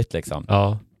konstigt liksom.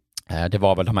 Det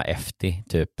var väl de här FT,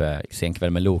 typ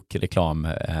Senkväll med Lok reklam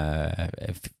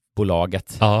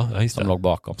bolaget som låg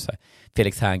bakom sig.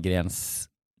 Felix Herngrens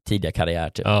tidiga karriär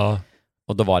typ.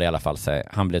 Och då var det i alla fall så här,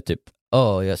 han blev typ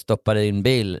jag stoppade din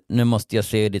bil, nu måste jag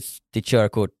se ditt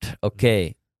körkort.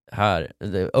 Okej. Här,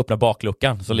 öppna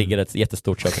bakluckan så ligger det ett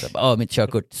jättestort körkort. Mitt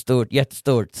körkort, stort,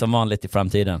 jättestort som vanligt i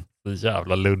framtiden. Så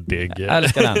jävla luddig. Jag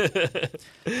älskar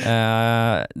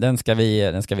den.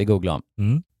 Den ska vi googla om.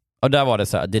 Och där var det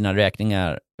så här, dina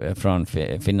räkningar från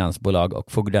finansbolag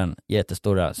och fogden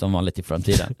jättestora som vanligt i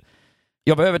framtiden.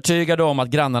 Jag var övertygad om att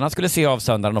grannarna skulle se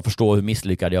avsändaren och förstå hur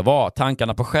misslyckad jag var.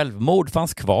 Tankarna på självmord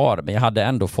fanns kvar, men jag hade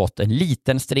ändå fått en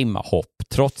liten strimma hopp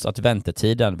trots att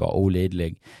väntetiden var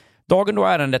olidlig. Dagen då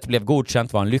ärendet blev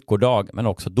godkänt var en lyckodag, men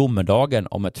också domedagen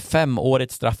om ett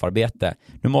 5-årigt straffarbete.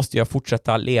 Nu måste jag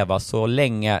fortsätta leva så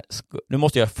länge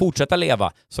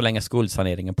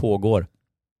skuldsaneringen pågår.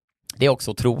 Det är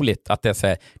också otroligt att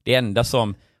det enda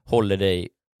som håller dig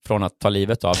från att ta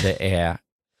livet av det är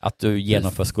att du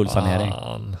genomför skuldsanering.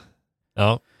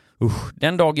 Ja.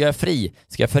 Den dag jag är fri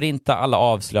ska jag förinta alla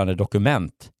avslöjande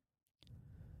dokument.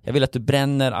 Jag vill att du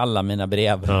bränner alla mina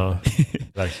brev. Ja,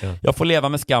 verkligen. Jag får leva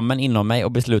med skammen inom mig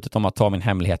och beslutet om att ta min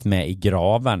hemlighet med i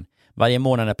graven. Varje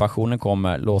månad när pensionen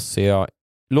kommer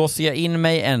låser jag in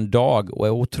mig en dag och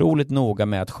är otroligt noga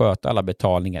med att sköta alla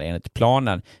betalningar enligt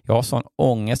planen. Jag har sån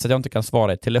ångest att jag inte kan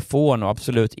svara i telefon och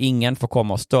absolut ingen får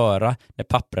komma och störa när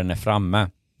pappren är framme.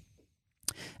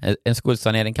 En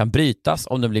skuldsanering kan brytas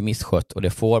om den blir misskött och det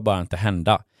får bara inte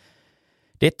hända.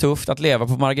 Det är tufft att leva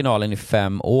på marginalen i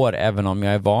 5 år även om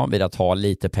jag är van vid att ha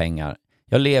lite pengar.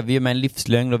 Jag lever ju med en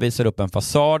livslögn och visar upp en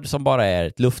fasad som bara är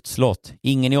ett luftslott.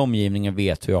 Ingen i omgivningen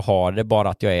vet hur jag har det, bara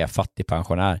att jag är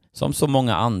fattigpensionär. Som så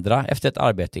många andra efter ett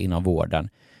arbete inom vården.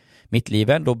 Mitt liv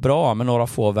är ändå bra med några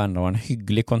få vänner och en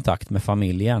hygglig kontakt med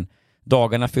familjen.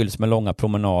 Dagarna fylls med långa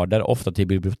promenader, ofta till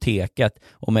biblioteket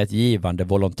och med ett givande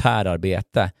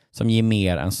volontärarbete som ger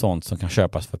mer än sånt som kan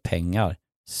köpas för pengar.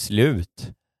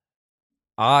 Slut.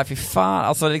 Fy fan,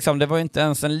 alltså liksom, det var ju inte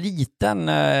ens en liten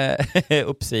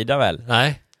uppsida väl?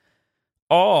 Nej.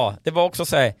 Det var också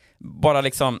så här, bara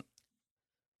liksom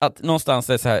att någonstans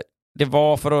är så här, det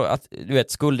var för att, du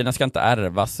vet, skulderna ska inte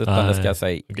ärvas utan det ska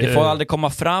säga, det får aldrig komma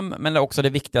fram, men det är också det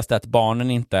viktigaste att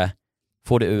barnen inte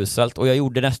får det uselt, och jag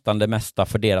gjorde nästan det mesta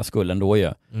för deras skull ändå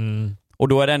ju. Och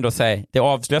då är det ändå så här, det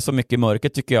avslöjar så mycket i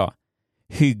mörkret tycker jag.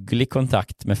 Hygglig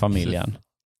kontakt med familjen.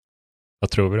 Vad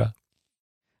tror vi det?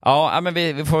 Ja, men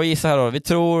vi får gissa här då. Vi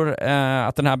tror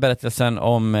att den här berättelsen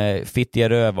om Fittiga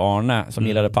Röv-Arne som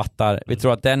gillade pattar, vi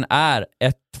tror att den är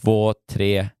 1, 2,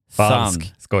 3 falsk.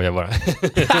 Sann. Skoja bara.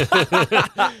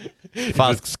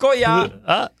 Falsk. Skoja!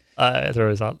 Nej, jag tror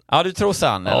det är sant. Ja, du tror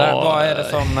sann, eller? Vad är det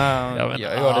som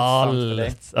gör det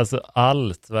allt, alltså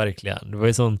allt, verkligen. Det var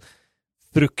ju sån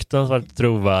fruktansvärt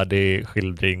trovärdig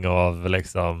skildring av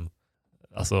liksom,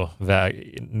 alltså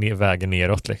vägen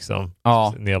neråt liksom.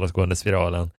 Nedåtgående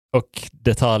spiralen. Och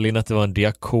detaljen att det var en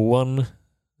diakon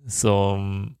som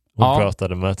hon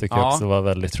pratade med tycker jag också var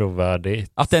väldigt trovärdig.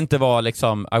 Att det inte var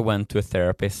liksom I went to a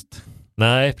therapist.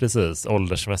 Nej, precis.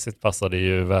 Åldersmässigt passade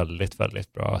ju väldigt,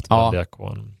 väldigt bra att vara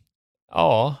diakon.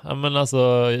 Ja, men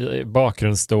alltså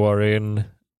bakgrundsstoryn,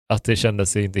 att det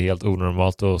kändes inte helt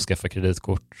onormalt att skaffa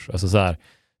kreditkort. Alltså så här,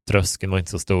 tröskeln var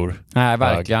inte så stor. Nej,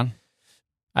 verkligen.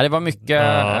 Ja, det var mycket...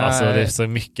 Ja, alltså det är så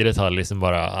mycket detaljer som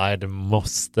bara, nej, det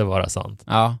måste vara sant.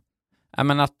 Ja.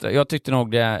 Men att jag tyckte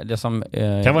nog det som...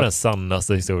 kan vara den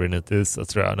sannaste historien hittills,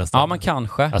 tror jag nästan. Ja, men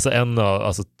kanske.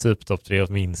 Alltså typ topp 3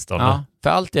 åtminstone. Ja, för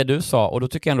allt det du sa, och då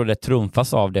tycker jag ändå det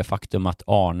trumfas av det faktum att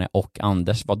Arne och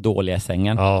Anders var dåliga i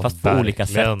sängen. Ja, fast på verkligen. olika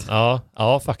sätt.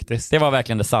 Ja, faktiskt. Det var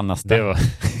verkligen det sannaste. Det var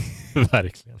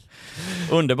verkligen.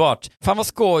 Underbart. Fan vad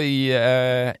skoj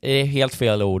är helt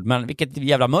fel ord, men vilket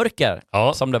jävla mörker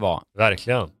som det var.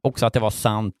 Verkligen. Också att det var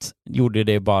sant. Gjorde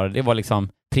det bara, det var liksom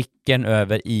pricken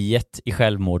över i-et i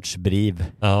självmordsbriv.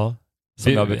 Ja.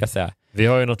 Som jag brukar säga. Vi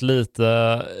har ju något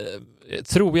lite,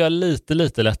 tror jag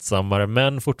lite lättsammare,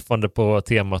 men fortfarande på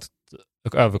temat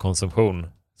överkonsumtion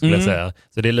skulle jag säga.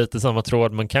 Så det är lite samma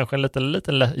tråd, men kanske en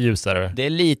lite ljusare. Det är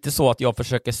lite så att jag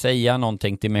försöker säga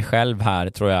någonting till mig själv här,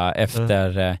 tror jag,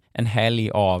 efter en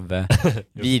helg av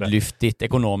vidlyftigt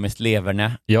ekonomiskt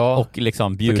leverne och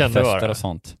liksom bjudfester och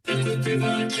sånt.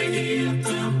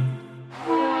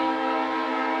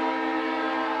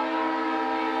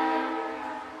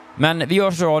 Men vi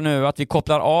gör så nu att vi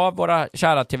kopplar av våra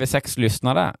kära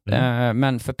TV6-lyssnare.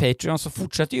 Men för Patreon så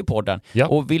fortsätter ju podden. Ja.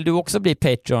 Och vill du också bli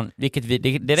Patreon, vilket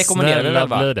det rekommenderar vi väl,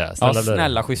 va? Bli det.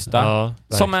 Snälla schyssta. Ja,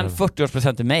 som en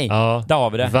 40-årspresent till mig. Ja,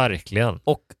 Davide. Verkligen.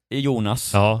 Och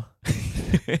Jonas. Ja.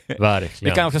 Verkligen.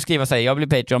 Du kan också skriva sig, jag blir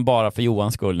Patreon bara för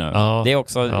Johans skull nu. Ja. Det är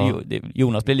också,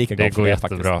 Jonas blir lika glad för det faktiskt.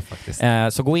 Det går jättebra faktiskt.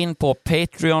 Så gå in på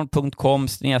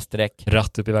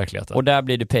patreon.com/Rätt upp i verkligheten. Och där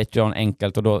blir du Patreon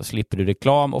enkelt, och då slipper du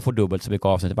reklam och får dubbelt så mycket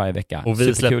avsnitt varje vecka. Och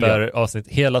vi släpper avsnitt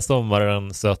hela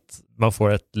sommaren, så att man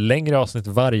får ett längre avsnitt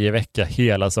varje vecka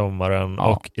hela sommaren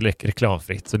och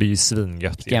reklamfritt. Så det är ju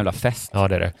svingött. Vilken jävla fest. Ja,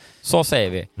 det är det. Så säger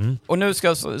vi. Och nu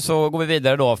så går vi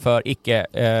vidare då för icke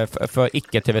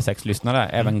TV6-lyssnare,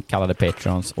 även kallade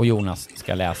Patrons. Och Jonas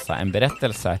ska läsa en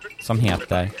berättelse som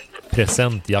heter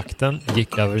Presentjakten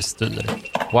gick över styr.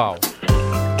 Wow.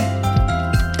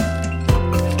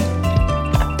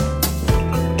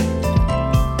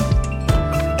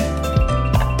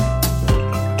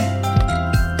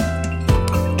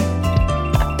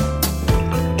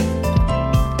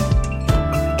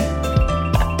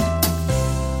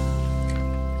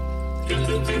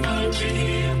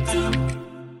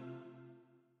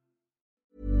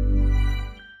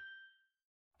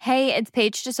 Hey, it's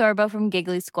Paige DeSorbo from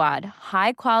Giggly Squad.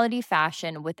 High quality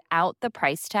fashion without the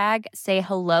price tag. Say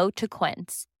hello to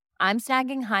Quince. I'm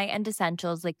snagging high-end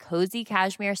essentials like cozy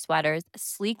cashmere sweaters,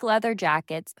 sleek leather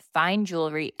jackets, fine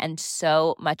jewelry, and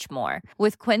so much more.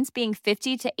 With Quince being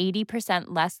 50 to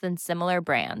 80% less than similar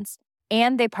brands.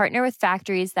 And they partner with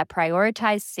factories that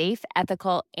prioritize safe,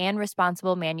 ethical, and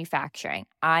responsible manufacturing.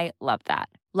 I love that.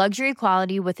 Luxury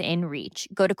quality within reach.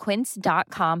 Go to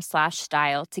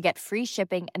quince.com/style to get free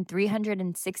shipping and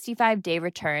 365-day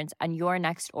returns on your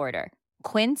next order.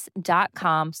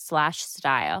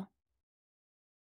 Quince.com/style.